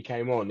 Actually, when he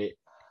came on, it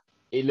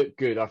looked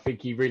good. I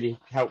think he really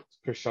helped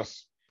push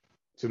us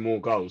to more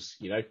goals,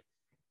 you know.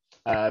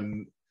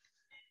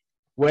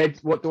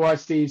 What do I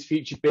see his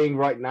future being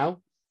right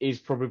now is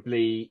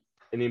probably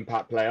an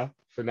impact player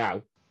for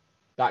now.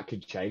 That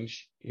could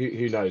change.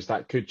 Who knows?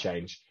 That could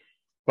change.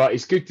 But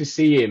it's good to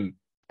see him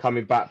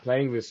coming back,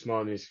 playing with a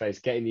smile on his face,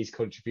 getting these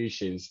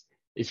contributions.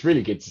 It's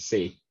really good to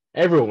see.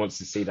 Everyone wants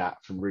to see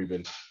that from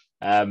Ruben.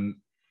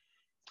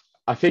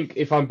 I think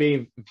if I'm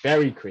being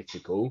very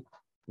critical,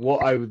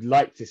 what I would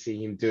like to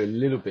see him do a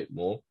little bit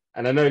more,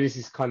 and I know this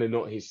is kind of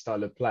not his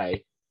style of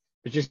play,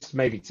 but just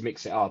maybe to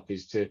mix it up,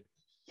 is to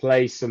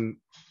play some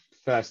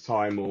first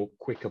time or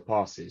quicker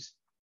passes.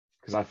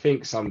 Because I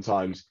think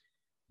sometimes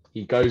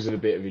he goes in a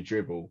bit of a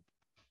dribble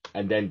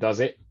and then does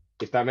it,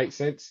 if that makes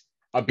sense.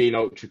 I'm being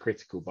ultra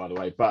critical, by the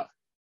way, but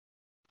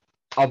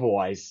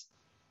otherwise,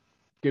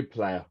 good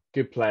player,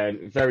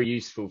 and very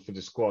useful for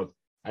the squad.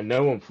 And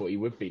no one thought he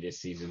would be this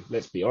season.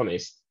 Let's be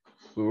honest.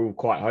 We were all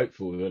quite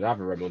hopeful we would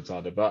have a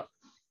remontada, but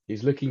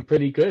he's looking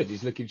pretty good.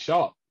 He's looking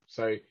sharp.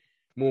 So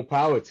more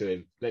power to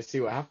him. Let's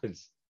see what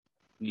happens.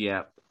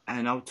 Yeah.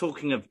 And I'm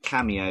talking of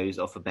cameos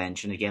off a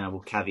bench, and again, I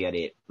will caveat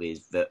it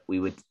with that we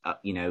would,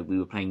 you know, we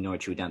were playing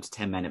Norwich, we were down to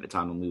 10 men at the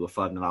time, and we were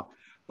 5-0 up.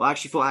 But I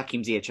actually thought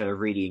Hakim Ziyech had a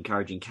really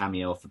encouraging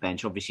cameo off the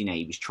bench. Obviously, you know,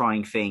 he was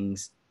trying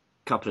things,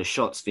 a couple of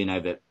shots, you know,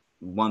 that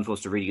one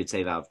forced a really good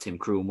save out of Tim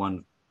Krul, and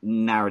one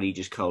narrowly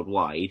just curled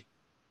wide.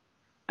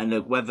 And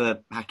look, whether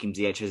Hakim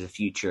Ziyech has a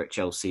future at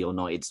Chelsea or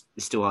not, it's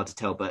still hard to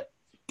tell. But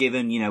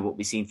given, you know, what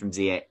we've seen from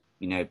Ziyech,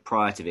 you know,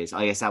 prior to this,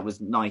 I guess that was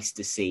nice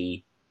to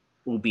see.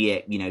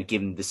 Albeit, you know,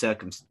 given the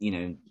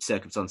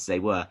circumstances they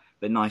were,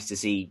 but nice to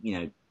see, you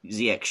know,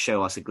 Ziyech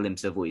show us a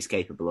glimpse of what he's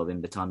capable of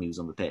in the time he was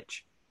on the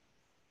pitch.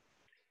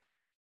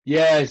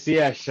 Yeah,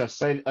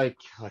 Ziyech, I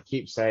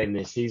keep saying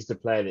this. He's the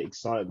player that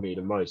excited me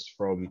the most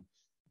from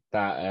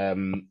that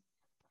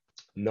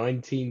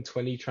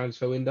 1920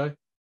 transfer window. I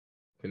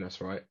think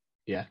that's right.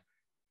 Yeah.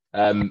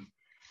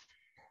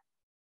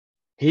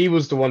 He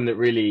was the one that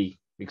really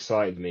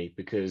excited me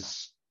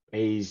because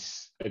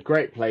he's a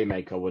great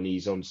playmaker when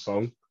he's on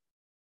song.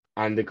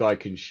 And the guy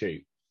can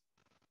shoot.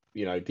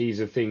 You know, these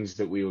are things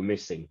that we were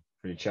missing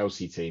for the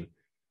Chelsea team.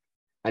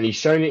 And he's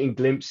shown it in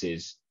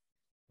glimpses.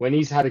 When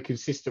he's had a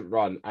consistent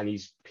run and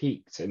he's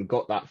peaked and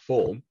got that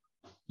form,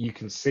 you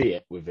can see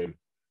it with him.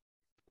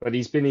 But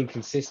he's been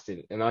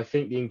inconsistent. And I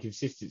think the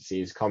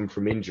inconsistency has come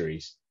from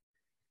injuries.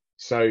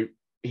 So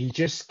he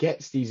just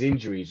gets these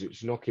injuries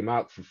which knock him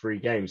out for 3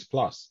 games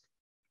plus.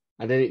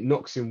 And then it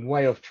knocks him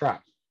way off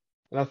track.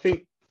 And I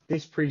think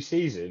this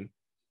pre-season,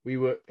 who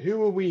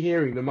were we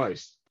hearing the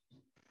most?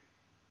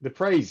 The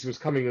praise was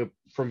coming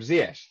from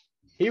Ziyech.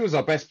 He was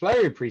our best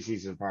player in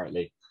pre-season,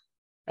 apparently.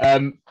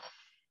 And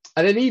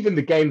then even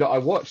the game that I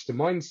watched, the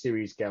Mind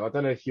Series game, I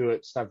don't know if you were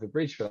at Stamford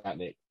Bridge for that,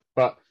 Nick,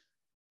 but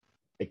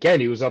again,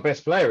 he was our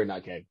best player in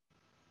that game.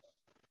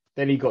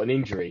 Then he got an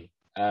injury.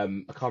 I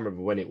can't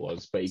remember when it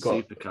was, but he got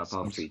Super Cup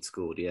after he'd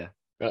scored, yeah.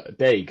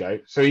 There you go.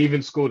 So he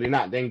even scored in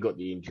that, then got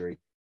the injury.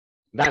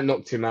 That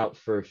knocked him out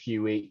for a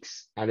few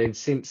weeks. And then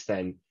since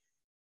then,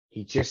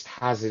 he just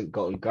hasn't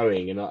gotten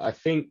going. And I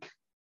think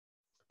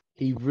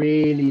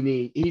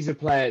he's a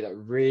player that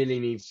really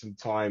needs some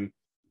time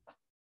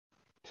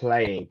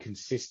playing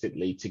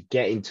consistently to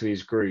get into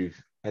his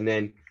groove. And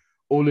then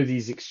all of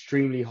these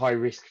extremely high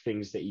risk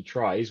things that he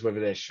tries,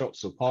 whether they're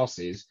shots or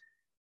passes,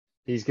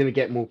 he's going to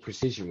get more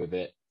precision with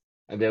it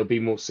and there'll be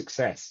more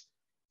success.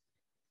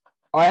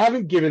 I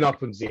haven't given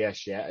up on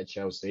Ziyech yet at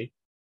Chelsea.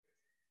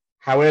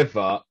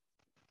 However,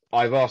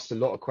 I've asked a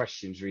lot of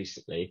questions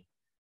recently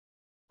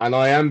and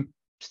I am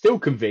still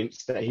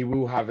convinced that he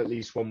will have at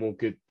least one more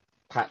good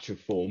patch of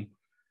form.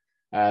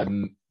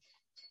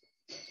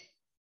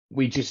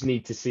 We just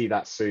need to see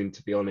that soon,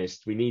 to be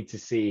honest. We need to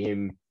see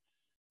him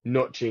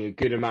notching a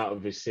good amount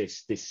of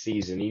assists this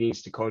season. He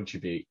needs to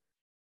contribute.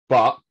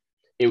 But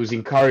it was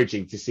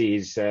encouraging to see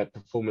his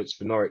performance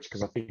for Norwich,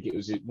 because I think it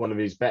was one of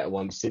his better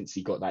ones since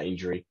he got that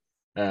injury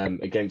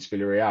against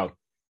Villarreal.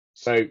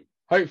 So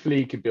hopefully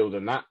he could build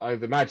on that.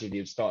 I'd imagine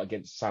he'd start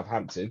against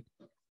Southampton.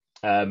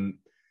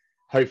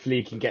 Hopefully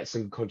he can get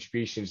some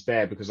contributions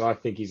there, because I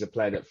think he's a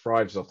player that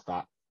thrives off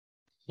that.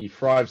 He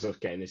thrives off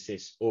getting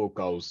assists or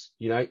goals.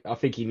 I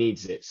think he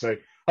needs it. So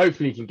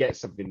hopefully he can get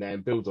something there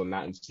and build on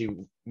that and see,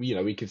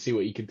 we can see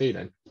what he can do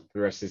then for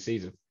the rest of the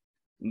season.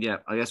 Yeah,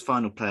 I guess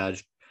final player I'll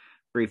just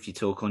briefly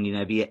talk on,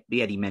 the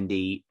Eddie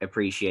Mendy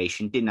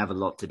appreciation. Didn't have a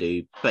lot to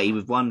do, but he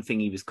was one thing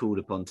he was called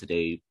upon to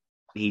do.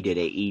 He did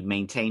it. He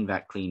maintained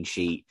that clean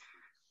sheet,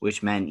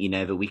 which meant,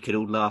 that we could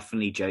all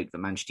laughingly joke that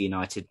Manchester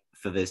United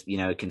for this,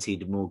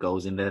 conceded more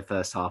goals in the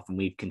first half than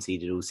we've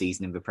conceded all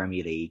season in the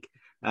Premier League.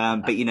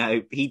 But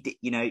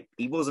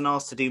he wasn't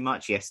asked to do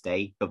much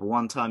yesterday, but the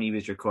one time he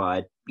was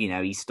required,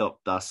 he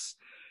stopped us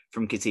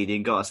from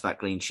conceding, got us that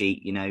clean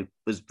sheet,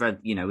 was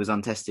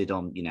untested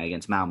on,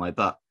 against Malmo.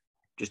 But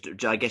just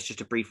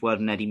a brief word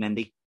on Eddie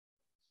Mendy.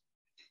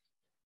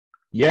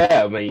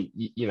 Yeah, I mean,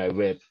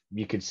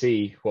 you could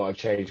see what I've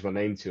changed my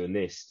name to on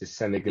this, the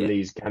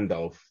Senegalese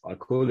Gandalf. I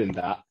call him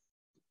that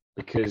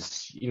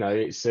because,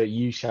 it's a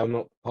you shall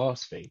not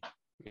pass thing.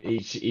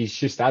 He's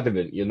just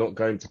adamant you're not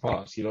going to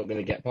pass. You're not going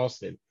to get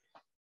past him.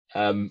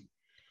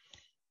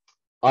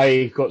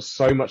 I got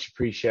so much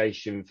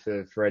appreciation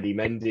for Eddie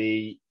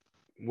Mendy,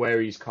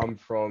 where he's come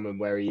from and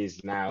where he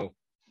is now,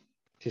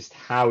 just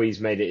how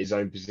he's made it his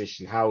own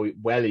position, how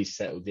well he's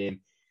settled in,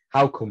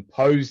 how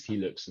composed he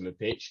looks on the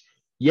pitch,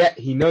 yet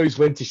he knows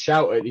when to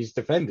shout at his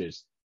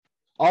defenders.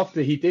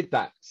 After he did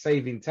that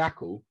saving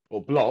tackle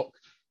or block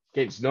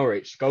against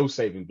Norwich,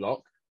 goal-saving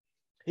block,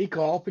 he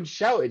got up and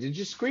shouted and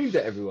just screamed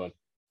at everyone.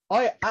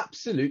 I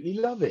absolutely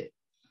love it.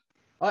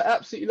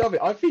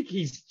 I think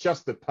he's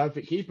just the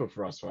perfect keeper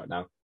for us right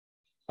now.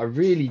 I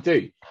really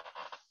do.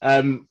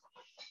 And,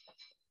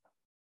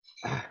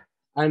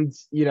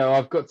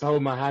 I've got to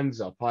hold my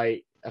hands up.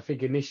 I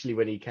think initially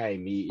when he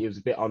came, he was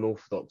a bit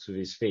unorthodox with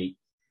his feet.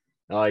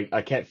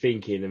 I kept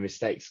thinking the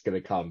mistake's going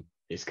to come.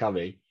 It's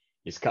coming.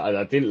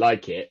 I didn't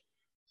like it,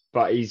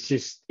 but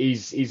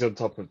he's on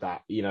top of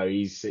that.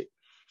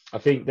 I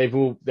think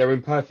they're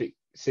in perfect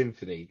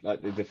symphony,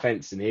 like the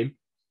defence and him.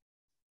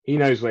 He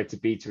knows where to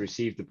be to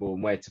receive the ball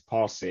and where to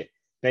pass it.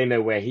 They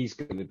know where he's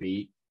going to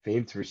be for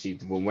him to receive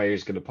the ball and where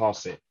he's going to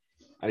pass it.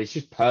 And it's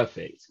just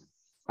perfect.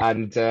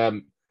 And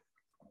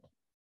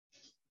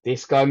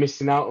this guy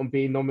missing out on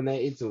being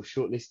nominated or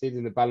shortlisted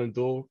in the Ballon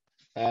d'Or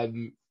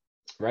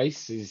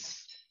race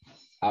is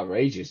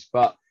outrageous.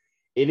 But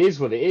it is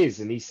what it is.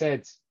 And he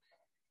said,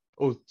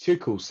 or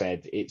Tuchel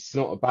said, it's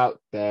not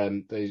about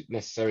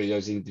necessarily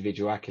those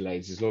individual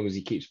accolades as long as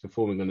he keeps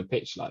performing on the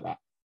pitch like that.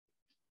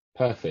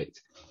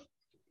 Perfect.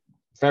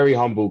 Very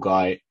humble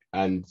guy,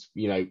 and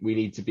we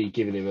need to be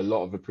giving him a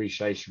lot of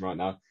appreciation right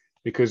now,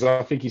 because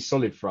I think he's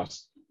solid for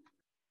us,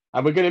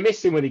 and we're going to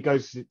miss him when he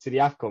goes to the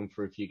AFCON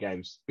for a few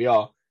games. We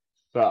are,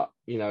 but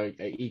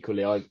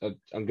equally, I'm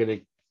going to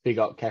big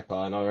up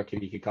Kepa, and I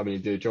reckon he could come in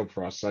and do a job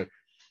for us. So,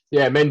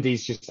 yeah,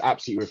 Mendy's just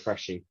absolutely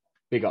refreshing.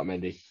 Big up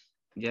Mendy.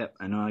 Yep,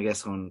 and I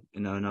guess on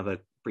another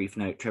brief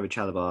note, Trevor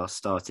Chalobah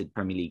started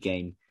Premier League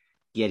game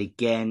yet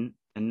again.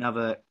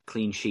 Another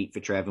clean sheet for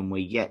Trev, and we're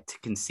yet to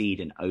concede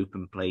an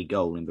open play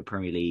goal in the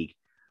Premier League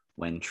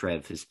when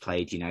Trev has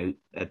played. There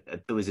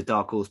was a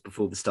dark horse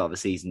before the start of the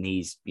season.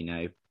 He's,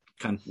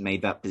 kind of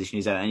made that position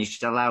his own, and he's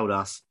just allowed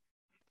us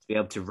to be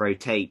able to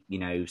rotate,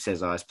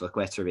 Cesar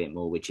Azpilicueta a bit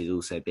more, which has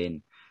also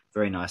been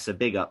very nice. So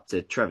big up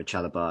to Trevor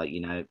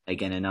Chalobah,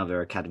 again,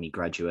 another academy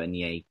graduate,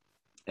 and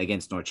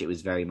against Norwich, it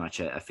was very much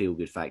a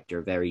feel-good factor,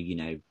 a very,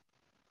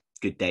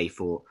 good day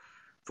for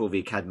the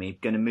academy.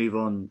 Going to move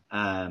on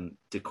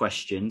to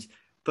questions.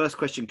 First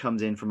question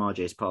comes in from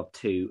RJ as part of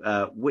 2.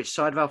 Which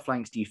side of our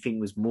flanks do you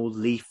think was more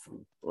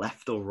lethal,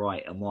 left or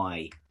right, and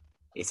why?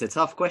 It's a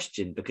tough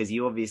question because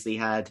you obviously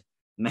had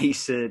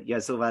Mason. You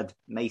sort of had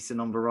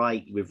Mason on the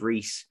right with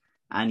Reece,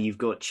 and you've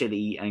got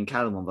Chile and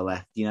Callum on the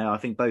left. I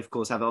think both, of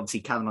course, have obviously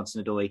Callum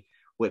Hudson-Odoi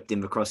whipped in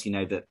the cross.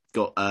 That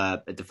got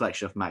a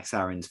deflection off Max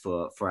Aarons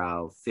for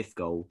our 5th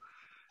goal.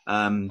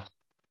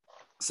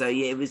 So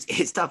yeah,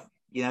 it's tough.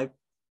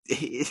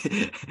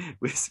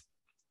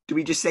 Do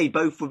we just say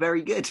both were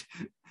very good?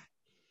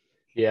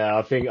 Yeah,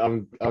 I think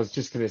I was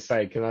just going to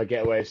say, can I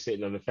get away with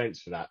sitting on the fence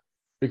for that?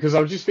 Because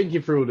I'm just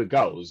thinking through all the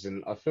goals,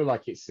 and I feel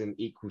like it's an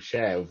equal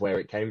share of where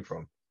it came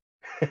from.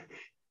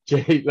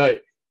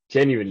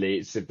 Genuinely,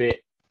 it's a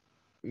bit,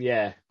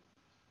 yeah,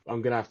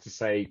 I'm going to have to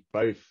say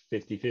both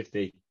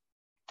 50-50.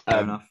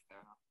 Fair enough.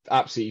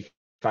 Absolutely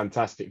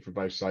fantastic for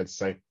both sides.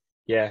 So,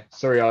 yeah,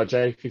 sorry,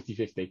 RJ,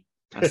 50-50.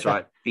 That's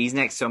right. These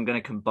next two I'm going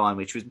to combine,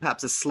 which was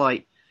perhaps a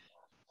slight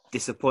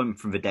disappointment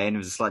from the day, and it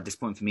was a slight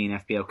disappointment for me in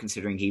FPL,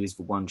 considering he was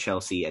the one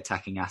Chelsea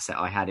attacking asset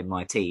I had in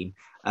my team.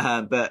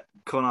 But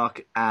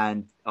Connacht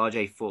and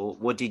RJ thought,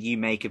 what did you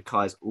make of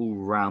Kai's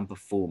all-round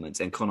performance?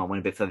 And Connacht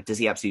went a bit further. Does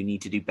he absolutely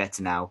need to do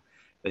better now,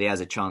 but he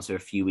has a chance for a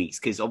few weeks?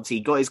 Because obviously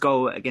he got his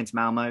goal against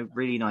Malmo,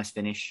 really nice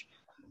finish.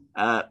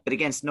 But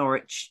against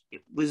Norwich,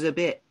 it was a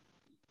bit,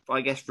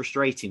 I guess,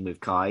 frustrating with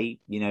Kai.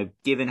 You know,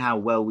 given how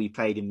well we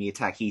played in the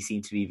attack, he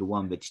seemed to be the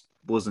one, but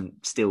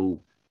wasn't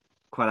still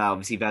quite out.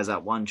 Obviously, there's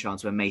that one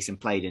chance where Mason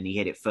played and he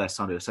hit it first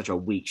time. It was such a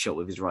weak shot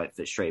with his right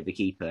foot straight at the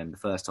keeper in the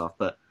first half.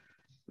 But,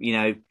 you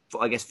know,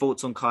 I guess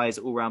thoughts on Kai's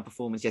all-round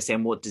performance yesterday,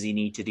 and what does he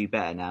need to do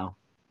better now?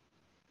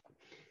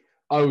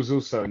 I was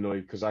also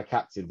annoyed because I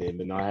captained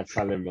him and I had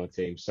Salah in my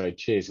team. So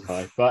cheers,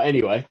 Kai. But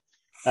anyway,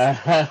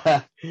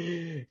 my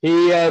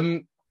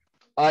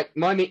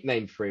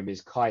nickname for him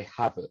is Kai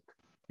Havoc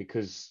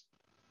because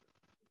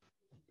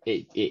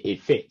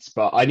it fits.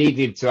 But I need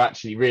him to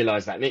actually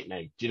realise that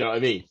nickname. Do you know what I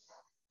mean?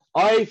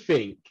 I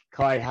think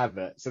Kai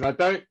Havertz, and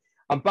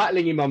I'm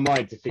battling in my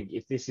mind to think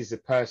if this is a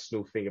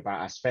personal thing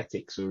about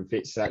aesthetics or if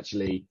it's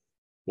actually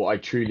what I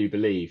truly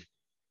believe.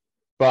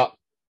 But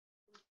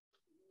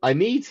I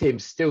need him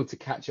still to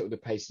catch up with the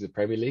pace of the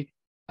Premier League.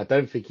 I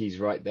don't think he's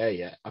right there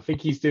yet. I think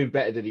he's doing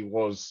better than he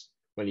was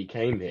when he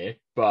came here,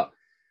 but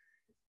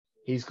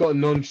he's got a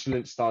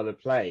nonchalant style of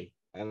play.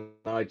 And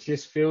I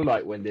just feel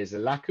like when there's a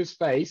lack of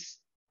space,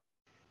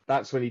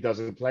 that's when he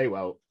doesn't play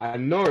well.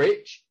 And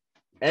Norwich,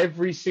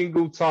 every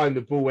single time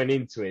the ball went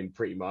into him,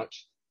 pretty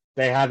much,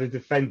 they had a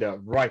defender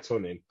right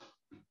on him.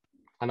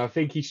 And I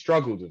think he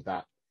struggled with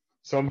that.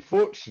 So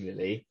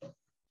unfortunately,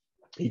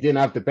 he didn't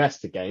have the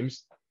best of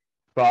games,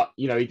 but,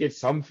 you know, he did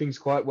some things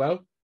quite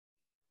well.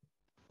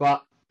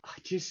 But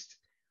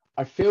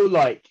I feel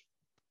like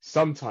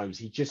sometimes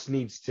he just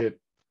needs to,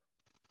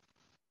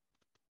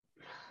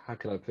 how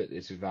can I put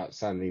this without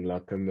sounding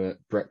like I'm a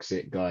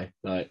Brexit guy?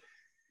 Like,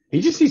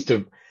 he just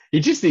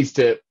needs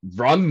to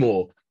run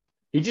more.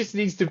 He just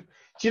needs to, do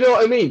you know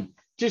what I mean?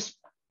 Just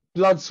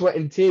blood, sweat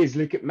and tears.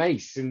 Look at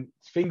Mace and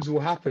things will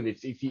happen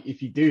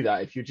if you do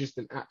that, if you're just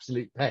an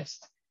absolute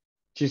pest.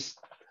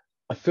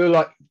 I feel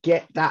like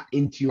get that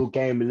into your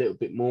game a little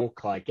bit more,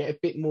 Kai. Get a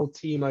bit more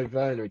Timo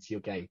Werner into your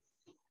game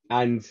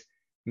and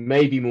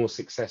maybe more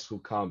success will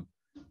come,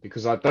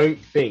 because I don't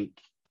think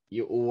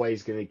you're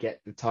always going to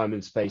get the time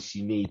and space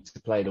you need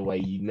to play the way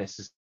you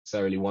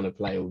necessarily want to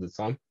play all the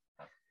time.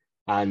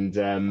 And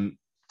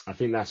I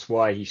think that's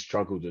why he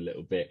struggled a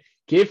little bit.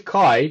 Give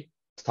Kai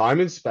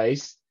time and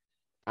space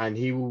and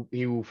he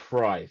will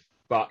thrive.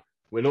 But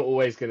we're not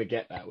always going to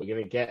get that. We're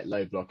going to get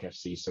low block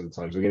FC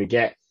sometimes. We're going to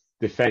get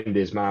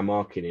defenders man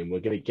marking him. We're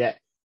going to get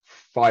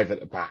 5 at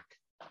the back.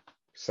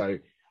 So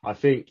I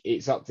think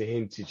it's up to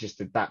him to just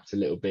adapt a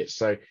little bit.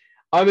 So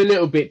I'm a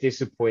little bit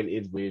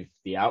disappointed with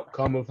the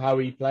outcome of how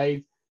he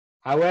played.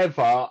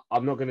 However,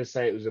 I'm not going to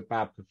say it was a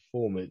bad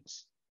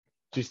performance.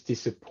 Just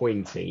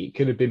disappointing. It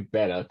could have been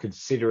better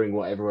considering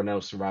what everyone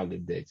else around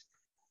him did.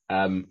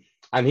 And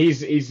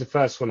he's the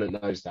first one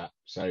that knows that.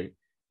 So,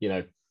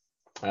 you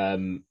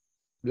know,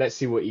 let's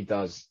see what he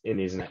does in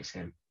his next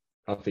game.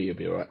 I think he'll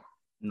be all right.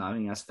 No, I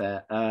think that's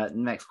fair.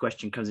 Next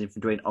question comes in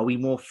from Dwayne. Are we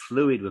more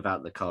fluid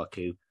without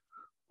Lukaku,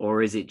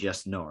 or is it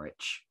just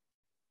Norwich?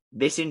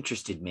 This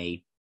interested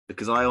me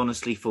because I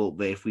honestly thought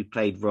that if we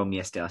played Rom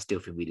yesterday, I still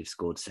think we'd have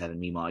scored 7.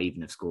 We might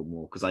even have scored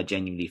more because I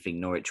genuinely think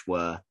Norwich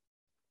were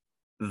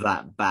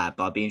that bad.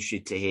 But I'd be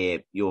interested to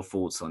hear your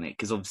thoughts on it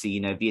because obviously, you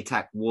know, the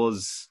attack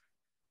was,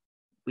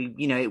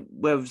 it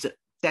was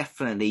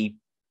definitely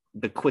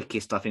the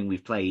quickest I think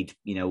we've played,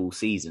 you know, all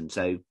season.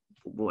 So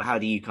how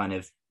do you kind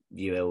of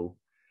view it all?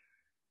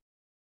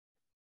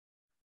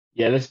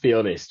 Yeah, let's be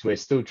honest. We're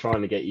still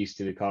trying to get used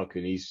to Lukaku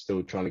and he's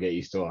still trying to get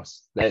used to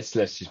us. Let's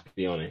just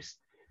be honest.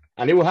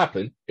 And it will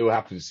happen. It will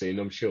happen soon,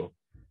 I'm sure.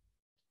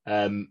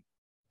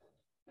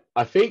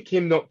 I think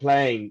him not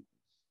playing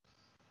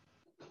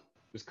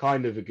was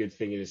kind of a good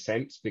thing in a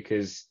sense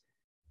because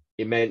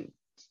it meant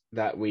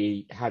that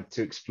we had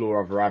to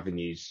explore other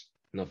avenues.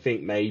 And I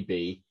think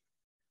maybe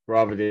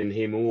rather than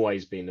him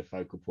always being the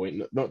focal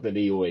point, not that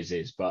he always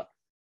is, but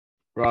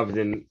rather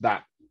than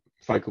that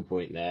focal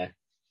point there,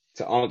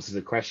 to answer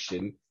the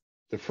question,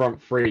 the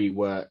front three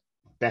were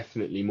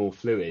definitely more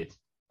fluid,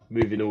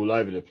 moving all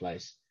over the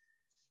place.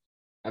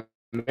 And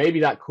maybe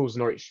that caused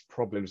Norwich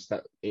problems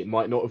that it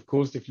might not have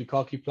caused if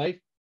Lukaku played,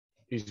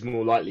 who's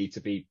more likely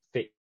to be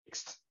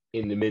fixed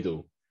in the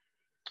middle.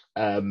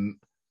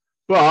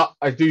 But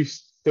I do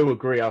still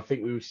agree. I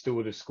think we still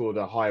would have scored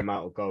a high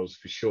amount of goals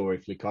for sure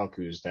if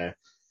Lukaku was there.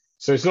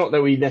 So it's not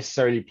that we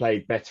necessarily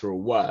played better or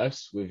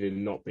worse with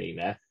him not being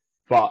there,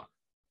 but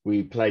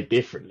we played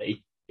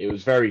differently. It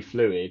was very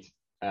fluid.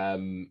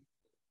 And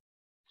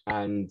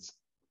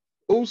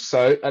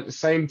also, at the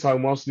same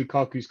time, whilst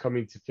Lukaku's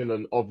coming to fill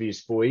an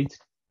obvious void,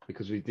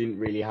 because we didn't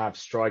really have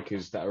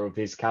strikers that are of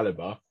his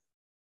calibre,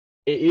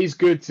 it is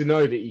good to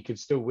know that you can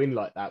still win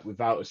like that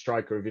without a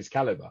striker of his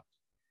calibre.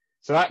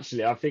 So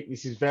actually, I think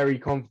this is very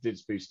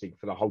confidence boosting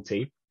for the whole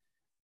team.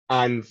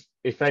 And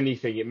if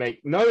anything,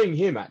 knowing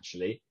him,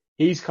 actually,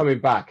 he's coming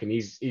back and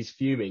he's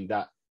fuming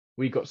that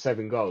we got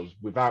 7 goals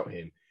without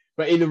him,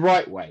 but in the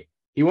right way.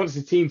 He wants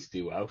the team to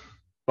do well,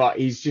 but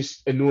he's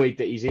just annoyed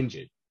that he's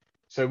injured.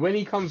 So when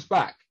he comes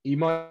back, he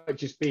might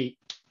just be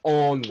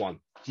on one.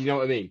 Do you know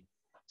what I mean?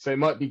 So it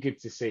might be good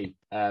to see.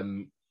 But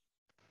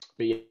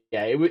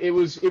yeah, it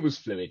was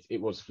fluid.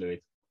 It was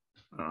fluid.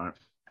 All right.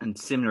 And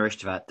similar-ish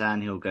to that,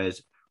 Dan Hill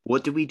goes,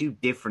 what do we do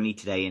differently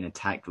today in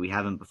attack that we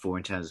haven't before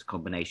in terms of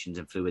combinations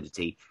and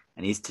fluidity?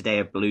 And is today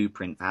a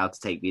blueprint for how to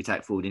take the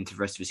attack forward into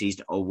the rest of the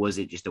season, or was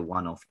it just a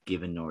one-off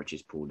given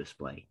Norwich's poor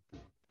display?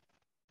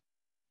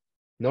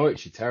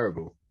 Norwich are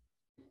terrible.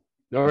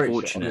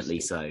 Unfortunately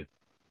so.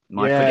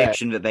 My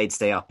prediction that they'd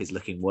stay up is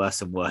looking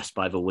worse and worse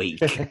by the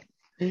week.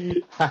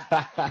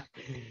 I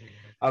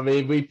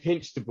mean, we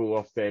pinched the ball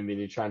off them in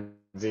the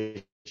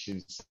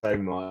transition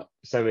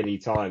so many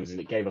times, and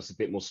it gave us a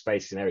bit more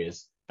space in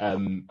areas.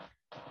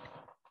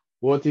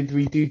 What did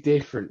we do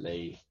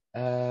differently?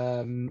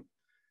 Not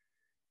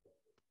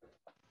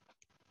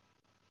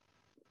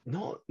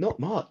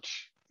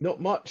much.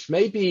 Not much.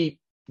 Maybe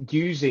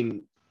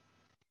using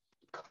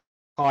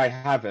Kai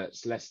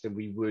Havertz less than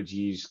we would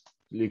use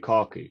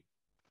Lukaku.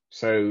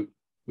 So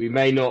we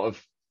may not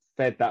have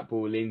fed that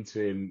ball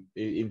into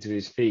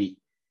his feet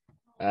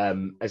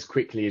as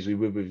quickly as we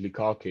would with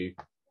Lukaku,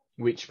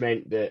 which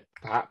meant that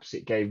perhaps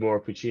it gave more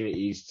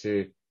opportunities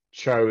to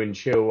Cho and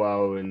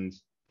Chilwell and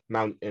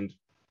Mount and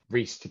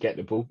Reece to get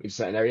the ball in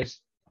certain areas.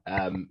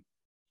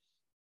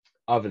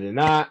 Other than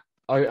that,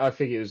 I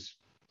think it was,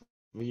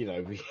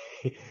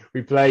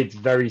 we played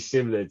very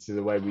similar to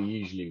the way we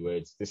usually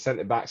would. The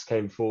centre-backs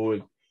came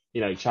forward,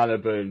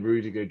 Chalobah and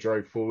Rudiger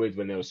drove forward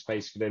when there was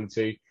space for them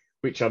to,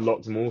 which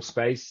unlocked more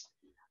space.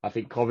 I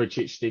think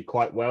Kovacic did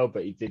quite well,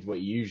 but he did what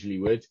he usually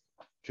would.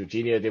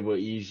 Jorginho did what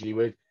he usually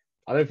would.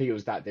 I don't think it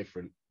was that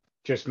different.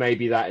 Just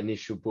maybe that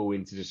initial ball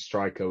into the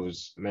striker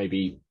was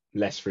maybe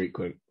less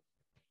frequent.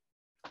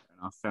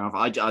 Fair enough.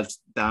 I kind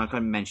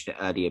of mentioned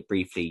it earlier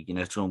briefly,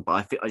 but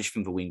I just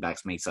think the wing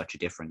backs made such a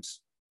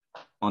difference.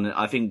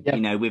 I think,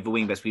 with the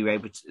wing backs, we were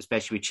able to,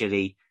 especially with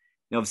Chile,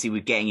 obviously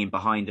we're getting in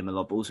behind them a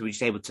lot, but also we're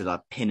just able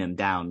to pin them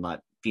down.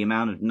 Like the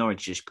amount of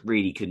Norwich just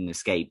really couldn't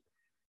escape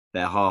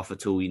their half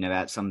at all.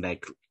 At some they're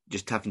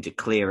just having to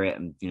clear it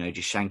and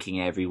just shanking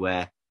it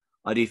everywhere.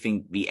 I do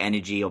think the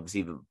energy,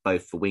 obviously,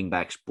 both the wing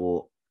backs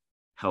brought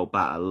helped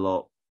out a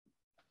lot.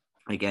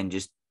 Again,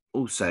 just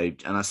also,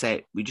 and I say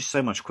it, we're just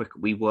so much quicker.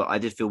 I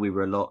did feel we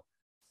were a lot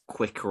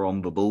quicker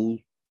on the ball,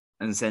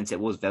 in the sense there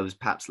was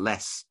perhaps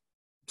less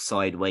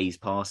sideways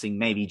passing,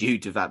 maybe due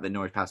to the fact that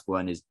Norwich perhaps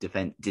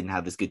didn't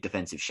have as good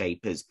defensive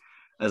shape as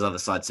other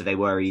sides, so they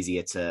were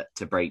easier to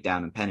break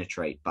down and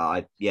penetrate.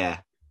 But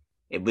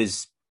it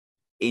was.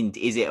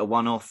 Is it a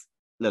one-off?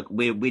 Look,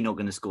 we're not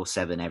going to score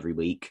 7 every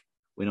week.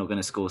 We're not going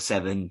to score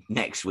 7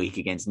 next week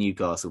against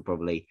Newcastle,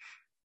 probably.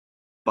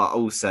 But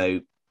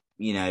also,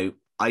 I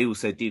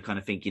also do kind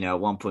of think, at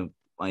one point,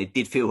 I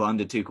did feel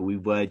under Tuchel, we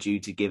were due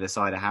to give a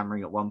side a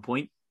hammering at one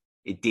point.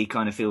 It did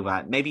kind of feel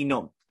that, maybe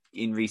not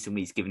in recent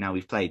weeks, given how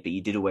we've played, but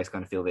you did always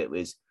kind of feel that it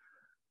was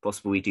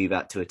possible we do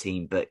that to a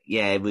team. But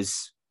yeah, it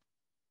was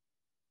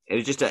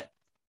just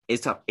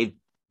it's tough.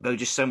 There was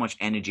just so much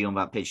energy on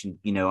that pitch.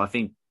 And, I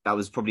think that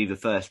was probably the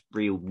first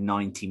real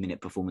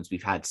 90-minute performance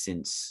we've had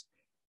since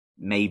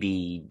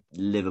maybe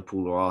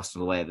Liverpool or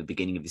Arsenal away at the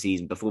beginning of the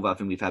season. Before that, I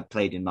think we've had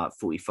played in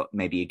 40,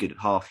 maybe a good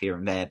half here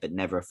and there, but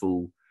never a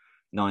full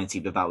 90.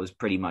 But that was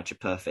pretty much a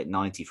perfect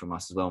 90 from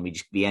us as well.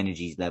 And the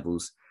energy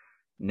levels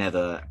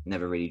never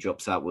really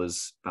dropped. So that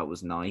was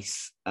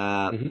nice.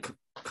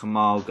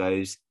 Kamal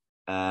goes,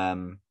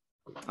 I'm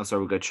sorry,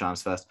 we'll go to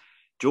Shams first.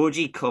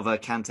 Georgie, Cover,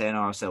 Kante and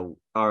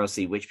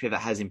RLC, which pivot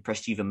has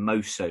impressed you the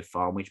most so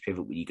far? And which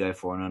pivot would you go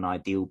for on an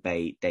ideal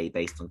day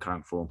based on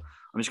current form?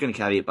 I'm just going to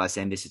caveat by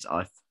saying this is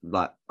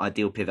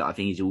ideal pivot. I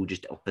think is all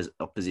just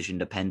opposition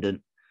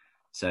dependent.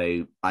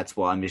 So that's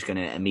why I'm just going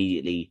to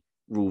immediately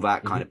rule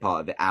that kind of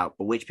part of it out.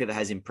 But which pivot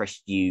has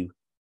impressed you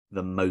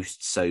the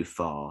most so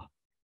far?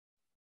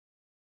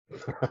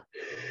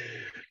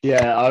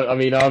 Yeah, I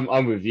mean,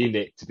 I'm with you,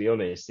 Nick, to be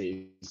honest.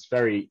 It's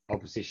very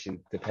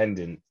opposition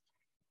dependent.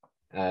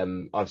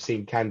 I've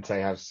seen Kante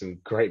have some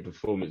great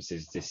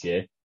performances this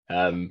year.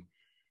 I've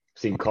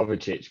seen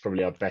Kovacic,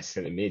 probably our best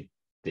centre mid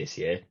this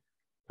year.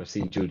 I've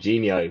seen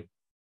Jorginho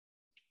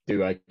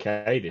do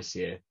okay this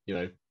year.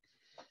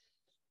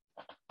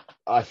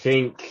 I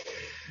think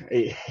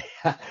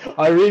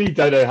I really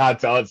don't know how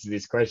to answer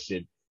this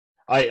question.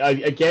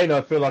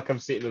 I feel like I'm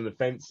sitting on the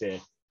fence here.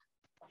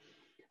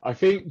 I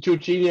think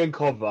Jorginho and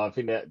Kova, I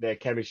think that their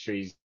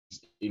chemistry is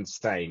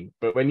insane.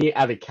 But when you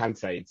add a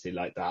Kante into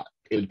like that,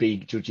 it would be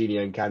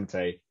Jorginho and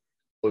Kante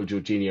or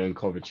Jorginho and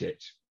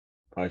Kovacic,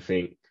 I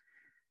think,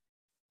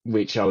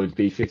 which I would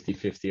be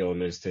 50-50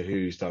 on as to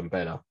who's done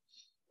better.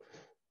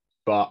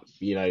 But,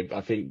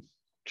 I think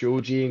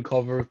Georgie and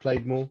Kova have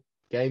played more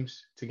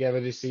games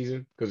together this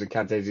season because of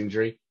Kante's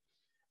injury.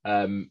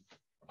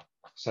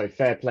 So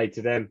fair play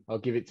to them. I'll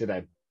give it to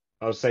them.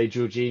 I'll say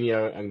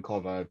Jorginho and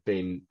Kova have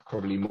been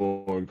probably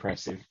more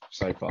impressive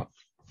so far.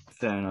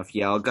 Fair enough.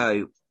 Yeah, I'll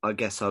go. I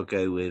guess I'll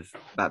go with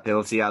that.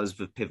 Obviously, that was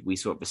the pivot we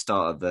saw at the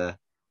start of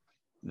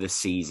the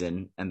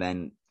season, and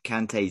then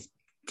Kante's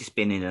just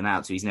been in and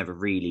out, so he's never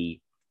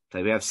really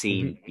played. We have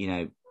seen,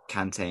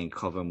 Kante and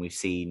Cover, and we've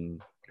seen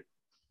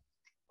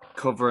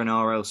Cover and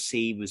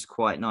RLC was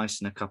quite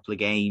nice in a couple of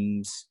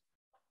games.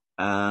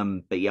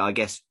 But yeah, I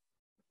guess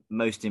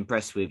most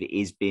impressed with it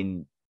has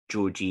been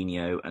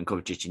Jorginho and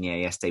Kovacic, and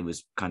yesterday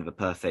was kind of a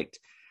perfect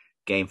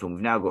game for him.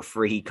 We've now got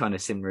 3 kind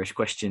of similar-ish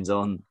questions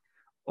on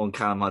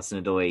Callum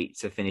Hudson-Odoi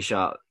to finish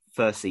up.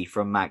 Firstly,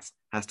 from Max,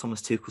 has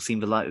Thomas Tuchel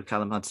seen the light with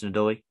Callum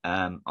Hudson-Odoi?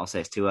 I'll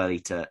say it's too early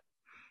to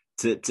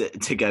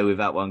go with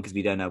that one because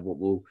we don't know what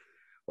will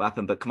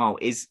happen. But Kamal,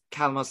 is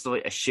Callum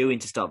Hudson-Odoi a shoo-in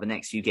to start the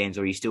next few games,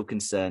 or are you still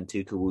concerned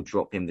Tuchel will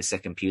drop him the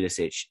second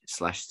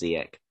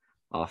Pulisic/Ziyech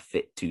are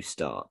fit to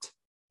start?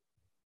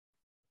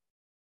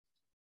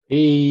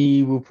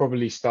 He will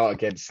probably start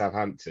against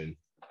Southampton.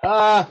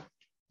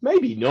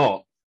 Maybe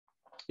not.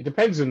 It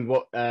depends on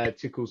what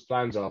Tuchel's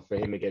plans are for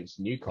him against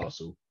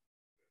Newcastle.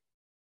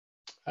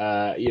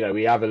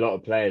 We have a lot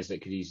of players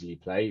that could easily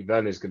play.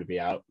 Werner's going to be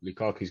out.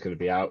 Lukaku's going to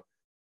be out.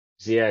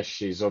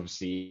 Ziyech is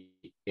obviously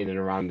in and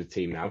around the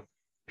team now.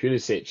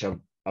 Pulisic,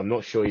 I'm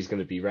not sure he's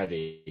going to be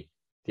ready.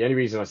 The only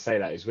reason I say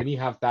that is when you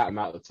have that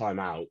amount of time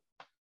out,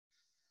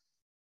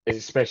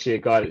 especially a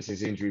guy that's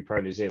as injury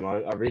prone as him,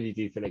 I really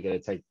do think they're going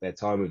to take their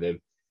time with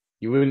him.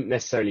 You wouldn't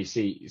necessarily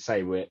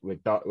say we're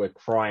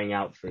crying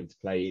out for him to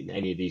play in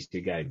any of these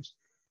 2 games.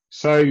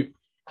 So,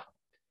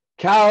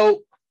 Cal,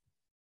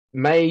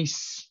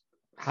 Mace,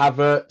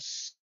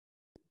 Havertz,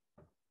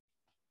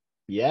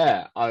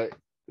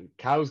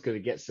 Cal's going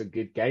to get some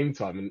good game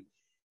time. And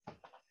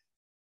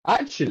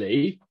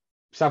actually,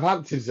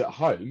 Southampton's at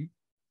home.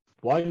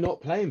 Why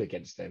not play him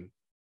against them?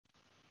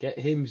 Get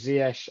him,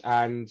 Ziyech,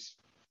 and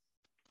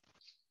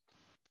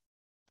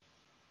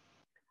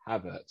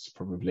Havertz,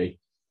 probably.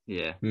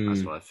 Yeah,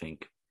 that's what I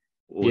think.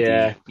 Or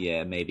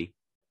maybe.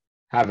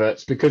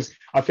 Havertz, because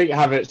I think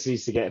Havertz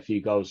needs to get a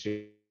few goals.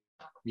 He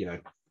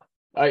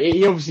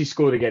obviously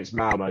scored against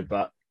Malmo,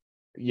 but,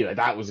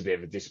 that was a bit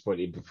of a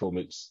disappointing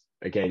performance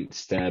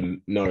against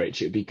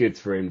Norwich. It'd be good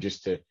for him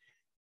just to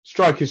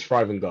strike his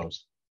 5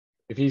 goals.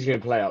 If he's going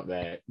to play up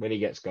there, when he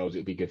gets goals,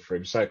 it'd be good for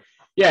him. So,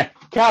 yeah,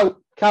 Cal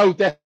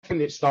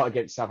definitely start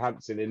against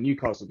Southampton, and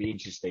Newcastle will be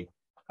interesting.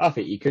 I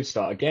think he could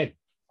start again.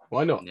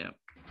 Why not? Yeah.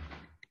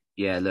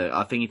 Yeah, look,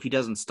 I think if he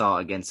doesn't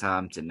start against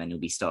Southampton, then he'll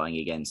be starting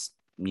against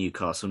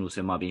Newcastle. And also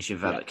it might be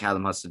interesting that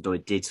Callum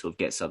Hudson-Odoi did sort of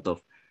get subbed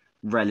off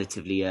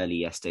relatively early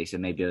yesterday. So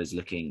maybe I was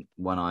looking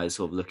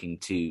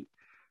to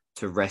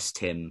rest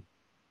him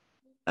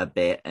a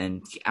bit.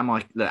 And am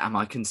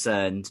I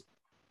concerned?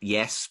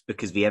 Yes,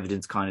 because the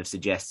evidence kind of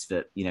suggests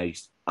that,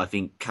 I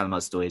think Callum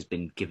Hudson-Odoi has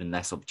been given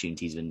less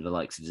opportunities than the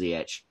likes of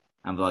Ziyech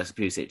and the likes of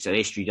Pulisic. So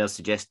history does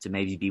suggest to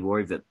maybe be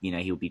worried that,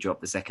 he'll be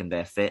dropped the second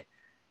they're fit.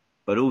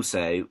 But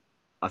also,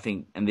 I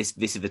think, and this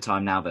is the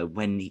time now, though,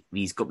 when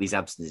he's got these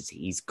absences,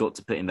 he's got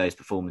to put in those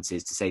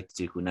performances to say to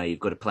Tuchel, no, you've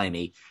got to play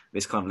me.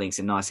 This kind of links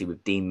in nicely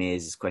with Dean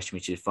Mears' question,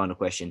 which is the final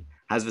question.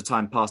 Has the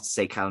time passed to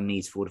say Callum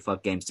needs 4 to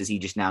 5 games? Does he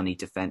just now need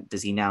to defend?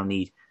 Does he now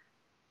need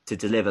to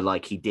deliver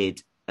like he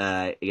did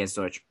against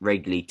Norwich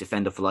regularly,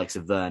 defend off the likes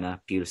of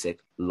Werner, Pulisic,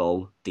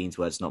 lol, Dean's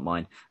words, not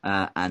mine,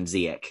 and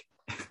Ziyech?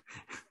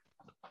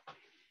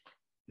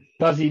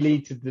 Does he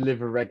need to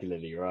deliver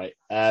regularly, right?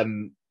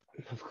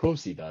 Of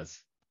course he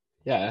does.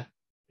 Yeah.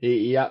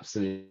 He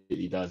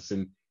absolutely does.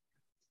 And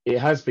it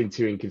has been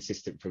too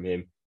inconsistent from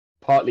him,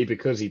 partly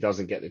because he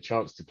doesn't get the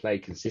chance to play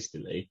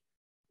consistently,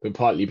 but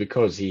partly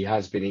because he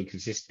has been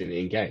inconsistent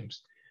in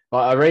games. But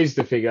I raised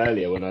the figure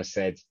earlier when I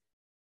said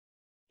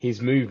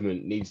his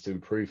movement needs to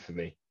improve for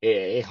me.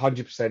 It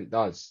 100%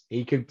 does.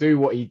 He can do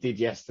what he did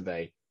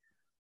yesterday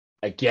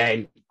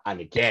again and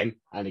again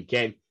and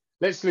again.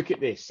 Let's look at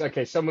this.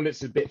 Okay, someone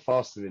that's a bit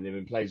faster than him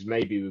and plays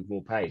maybe with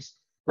more pace.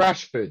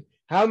 Rashford.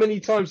 How many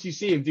times do you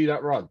see him do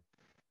that run?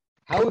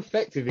 How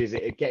effective is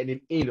it at getting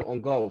him in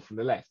on goal from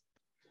the left?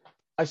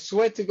 I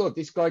swear to God,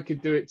 this guy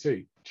could do it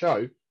too.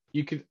 Cho,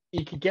 you could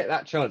get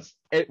that chance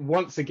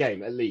once a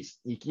game at least.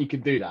 You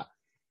could do that.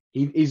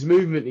 His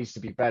movement needs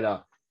to be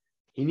better.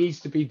 He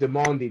needs to be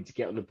demanding to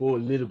get on the ball a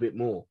little bit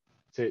more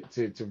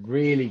to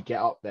really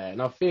get up there.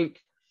 And I think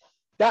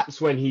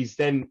that's when he's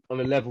then on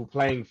a level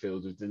playing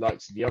field with the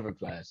likes of the other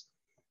players.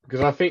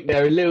 Because I think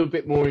they're a little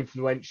bit more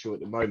influential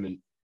at the moment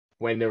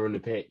when they're on the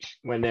pitch,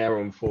 when they're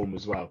on form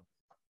as well.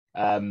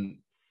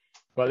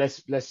 But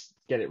let's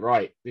get it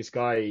right. This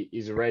guy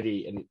is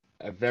already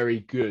a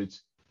very good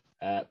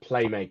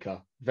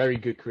playmaker, very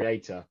good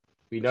creator.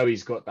 We know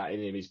he's got that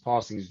in him. His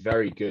passing is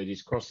very good.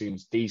 His crossing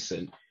is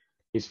decent.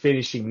 His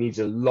finishing needs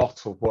a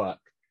lot of work.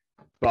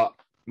 But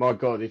my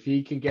God, if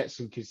he can get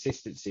some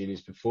consistency in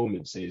his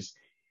performances,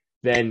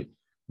 then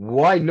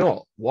why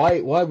not? Why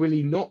will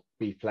he not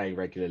be playing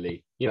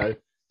regularly?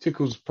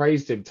 Tuchel's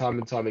praised him time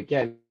and time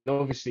again.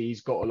 Obviously,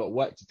 he's got a lot of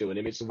work to do in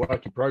him. It's a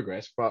work in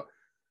progress, but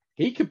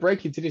he could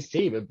break into this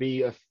team and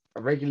be a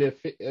regular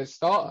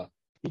starter.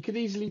 He could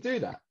easily do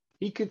that.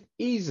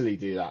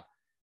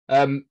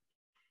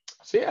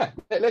 So yeah,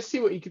 let's see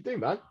what he could do,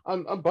 man.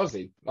 I'm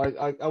buzzing.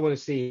 I want to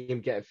see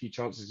him get a few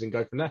chances and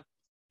go from there.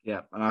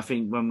 Yeah, and I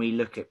think when we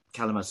look at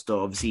Callum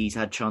Hudson-Odoi, obviously he's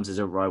had chances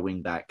at right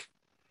wing back,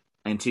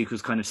 and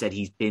Tuchel's kind of said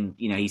he's been,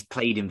 he's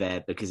played him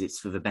there because it's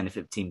for the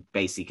benefit of the team,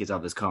 basically because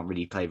others can't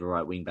really play the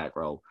right wing back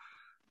role.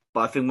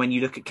 But I think when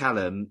you look at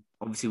Callum,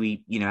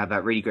 obviously we, had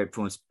that really great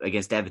performance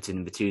against Everton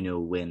in the 2-0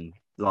 win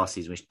last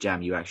season, which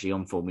Jam, you were actually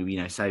on for.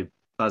 We, so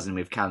buzzing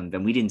with Callum.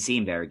 Then we didn't see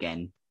him there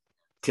again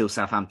till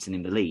Southampton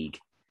in the league.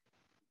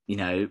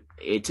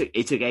 It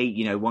took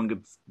one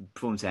good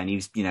performance there, and he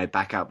was,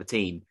 back out the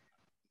team.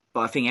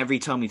 But I think every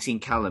time we've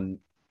seen Callum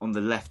on the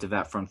left of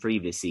that front three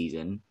this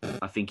season,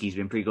 I think he's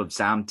been pretty good.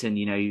 Southampton,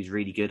 he was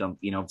really good.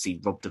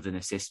 Obviously robbed of an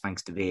assist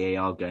thanks to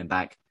VAR going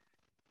back,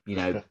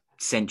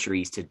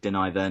 centuries to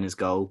deny Werner's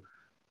goal,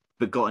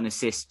 but got an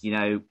assist,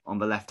 on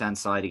the left-hand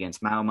side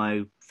against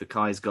Malmo for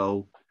Kai's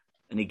goal,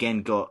 and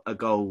again got a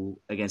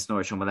goal against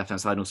Norwich on the left-hand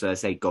side. And also,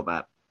 as I say, got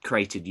that,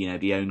 created,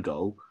 the own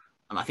goal.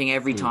 And I think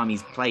every time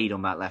he's played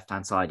on that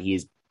left-hand side, he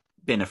has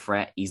been a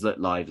threat. He's looked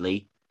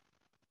lively.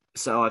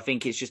 So I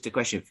think it's just a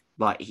question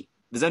of,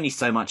 there's only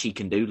so much he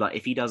can do.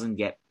 If he doesn't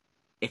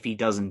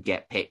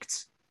get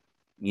picked,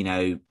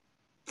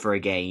 for a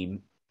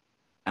game,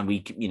 and we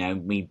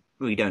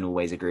don't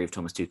always agree with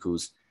Thomas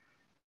Tuchel's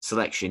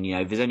selection,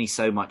 there's only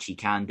so much he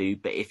can do.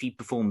 But if he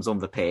performs on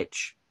the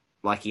pitch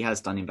like he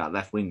has done in that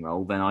left wing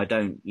role, then I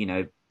don't,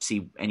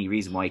 see any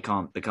reason why he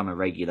can't become a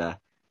regular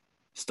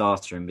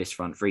starter in this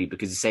front three.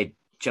 Because, as I said,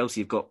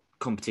 Chelsea have got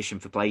competition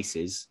for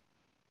places,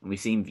 and we've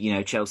seen,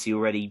 Chelsea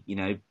already,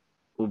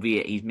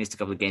 albeit he's missed a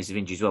couple of games of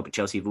injury as well, but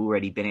Chelsea have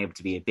already been able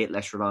to be a bit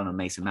less reliant on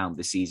Mason Mount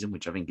this season,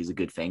 which I think is a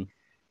good thing.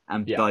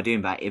 And by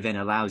doing that, it then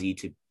allows you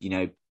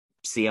to,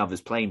 see others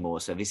play more.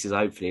 So this is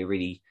hopefully a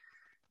really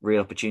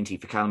real opportunity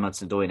for Callum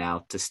Hudson-Odoi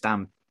now to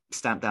stamp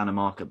down a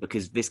marker,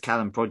 because this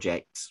Callum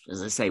project,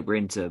 as I say, we're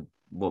into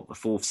the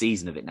fourth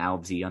season of it now,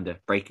 obviously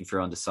breaking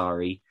through under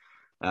Sarri,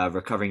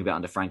 recovering a bit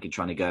under Frank and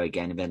trying to go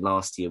again. And then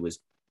last year was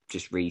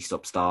just really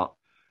stop-start.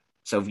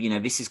 So,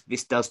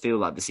 this does feel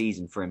like the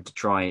season for him to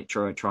try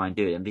and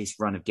do it. And this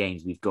run of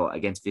games we've got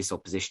against this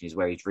opposition is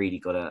where he's really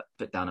got to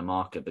put down a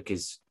marker,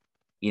 because,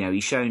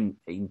 he's shown,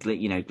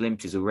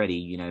 glimpses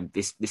already,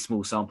 this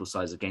small sample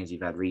size of games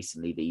we've had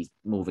recently, that he's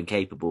more than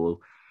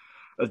capable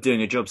of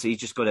doing a job. So he's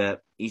just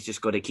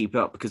got to keep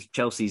up, because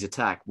Chelsea's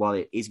attack, while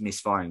it is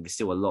misfiring, there's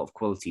still a lot of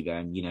quality there.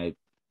 And,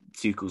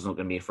 Tuchel's not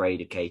going to be afraid,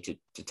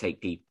 to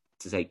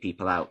take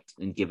people out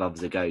and give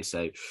others a go.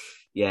 So,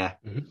 yeah.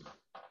 Mm-hmm.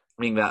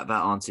 I think that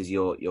answers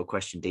your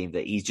question, Dean,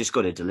 that he's just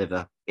got to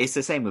deliver. It's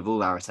the same with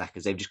all our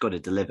attackers. They've just got to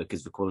deliver,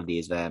 because the quality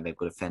is there, and they've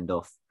got to fend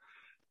off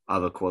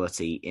other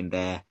quality in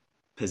their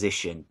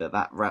position. But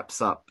that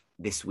wraps up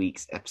this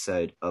week's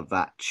episode of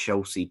That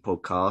Chelsea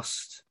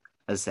Podcast.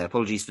 As I say,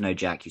 apologies for no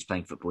Jack. He's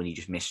playing football and he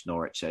just missed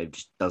Norwich, so it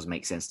just does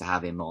make sense to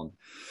have him on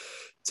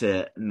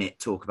to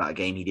talk about a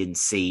game he didn't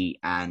see,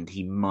 and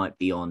he might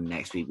be on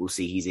next week. We'll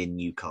see. He's in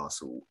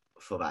Newcastle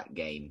for that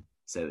game.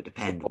 So it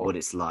depends what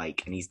it's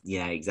like. And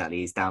exactly.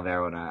 He's down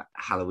there on a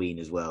Halloween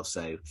as well.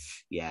 So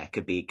yeah, it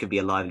could be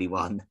a lively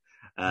one.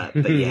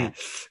 But yeah,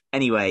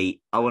 anyway,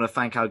 I want to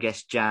thank our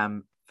guest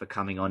Jam for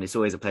coming on. It's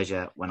always a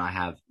pleasure when I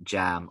have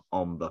Jam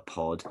on the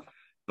pod.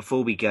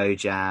 Before we go,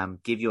 Jam,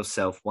 give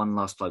yourself one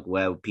last plug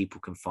where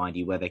people can find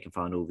you, where they can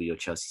find all of your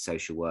Chelsea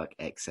social work,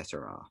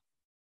 etc.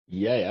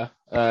 Yeah.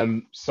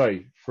 So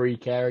free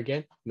care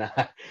again? Nah,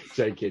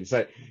 joking.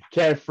 So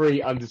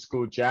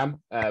carefree_jam,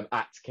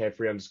 at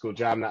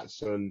carefree_jam.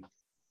 That's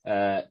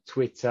on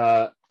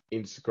Twitter,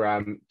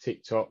 Instagram,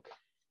 TikTok,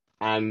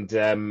 and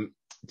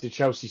the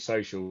Chelsea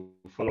Social.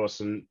 Follow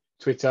us on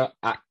Twitter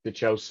at the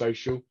Chelsea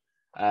Social,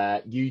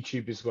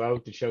 YouTube as well,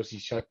 the Chelsea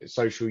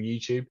Social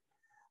YouTube,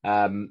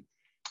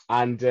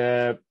 and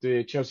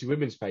the Chelsea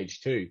Women's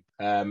page too,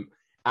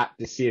 at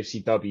the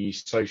CFCW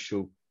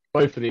Social.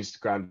 Both on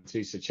Instagram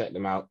too, so check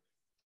them out.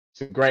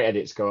 Some great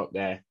edits go up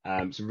there.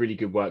 Some really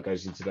good work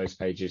goes into those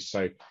pages.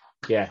 So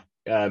yeah,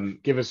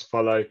 give us a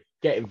follow,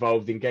 get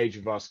involved, engage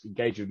with us,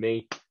 engage with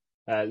me.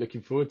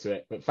 Looking forward to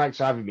it. But thanks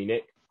for having me,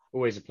 Nick.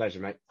 Always a pleasure,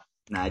 mate.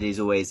 No, it is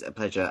always a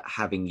pleasure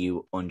having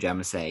you on, Jam.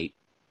 I say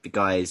the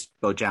guys,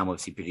 Jam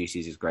obviously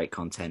produces his great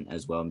content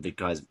as well. And the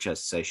guys at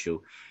Chelsea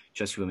Social,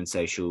 Chelsea Women's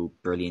Social,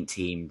 brilliant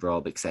team,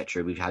 Rob,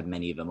 etc. We've had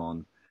many of them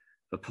on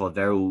the pod.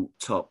 They're all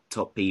top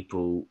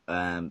people.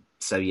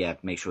 So yeah,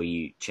 make sure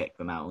you check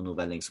them out, and all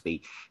their links will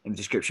be in the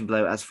description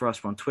below. As for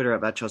us, we're on Twitter at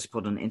That Chelsea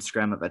Pod, on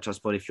Instagram at That Chelsea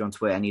Pod. If you're on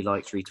Twitter, any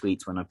likes,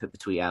 retweets when I put the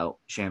tweet out,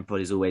 sharing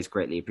pod is always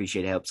greatly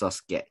appreciated. It helps us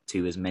get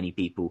to as many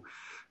people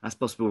as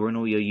possible. We're on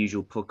all your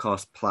usual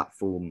podcast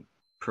platform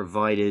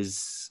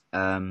providers.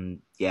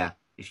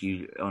 If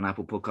you on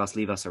Apple Podcasts,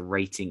 leave us a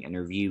rating and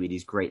a review. It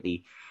is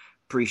greatly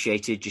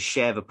appreciated. Just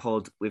share the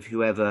pod with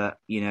whoever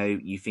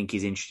you think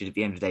is interested. At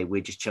the end of the day,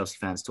 we're just Chelsea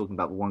fans talking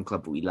about the one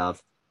club that we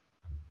love.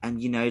 And,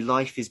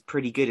 life is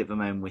pretty good at the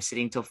moment. We're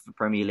sitting top of the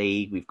Premier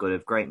League. We've got a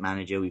great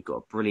manager. We've got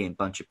a brilliant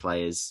bunch of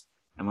players.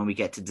 And when we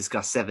get to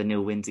discuss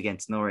 7-0 wins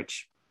against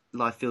Norwich,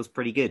 life feels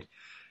pretty good.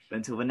 But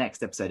until the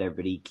next episode,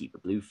 everybody, keep the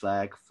blue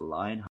flag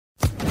flying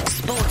high.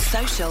 Sports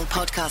Social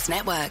Podcast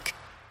Network.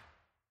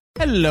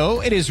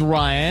 Hello, it is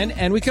Ryan,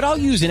 and we could all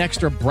use an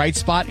extra bright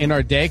spot in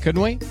our day,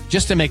 couldn't we?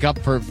 Just to make up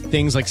for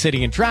things like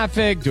sitting in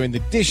traffic, doing the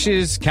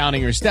dishes,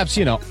 counting your steps,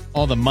 you know,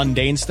 all the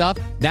mundane stuff.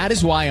 That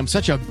is why I'm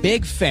such a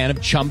big fan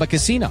of Chumba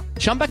Casino.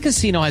 Chumba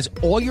Casino has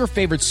all your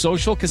favorite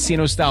social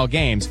casino-style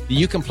games that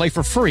you can play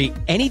for free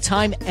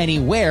anytime,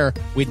 anywhere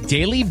with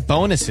daily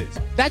bonuses.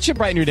 That should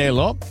brighten your day a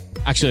little.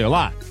 Actually, a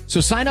lot.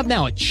 So sign up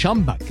now at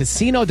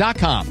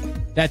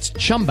ChumbaCasino.com. That's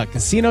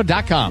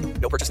ChumbaCasino.com.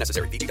 No purchase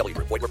necessary. VGW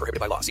Group. Void where prohibited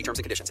by law. See terms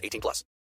and conditions. 18+.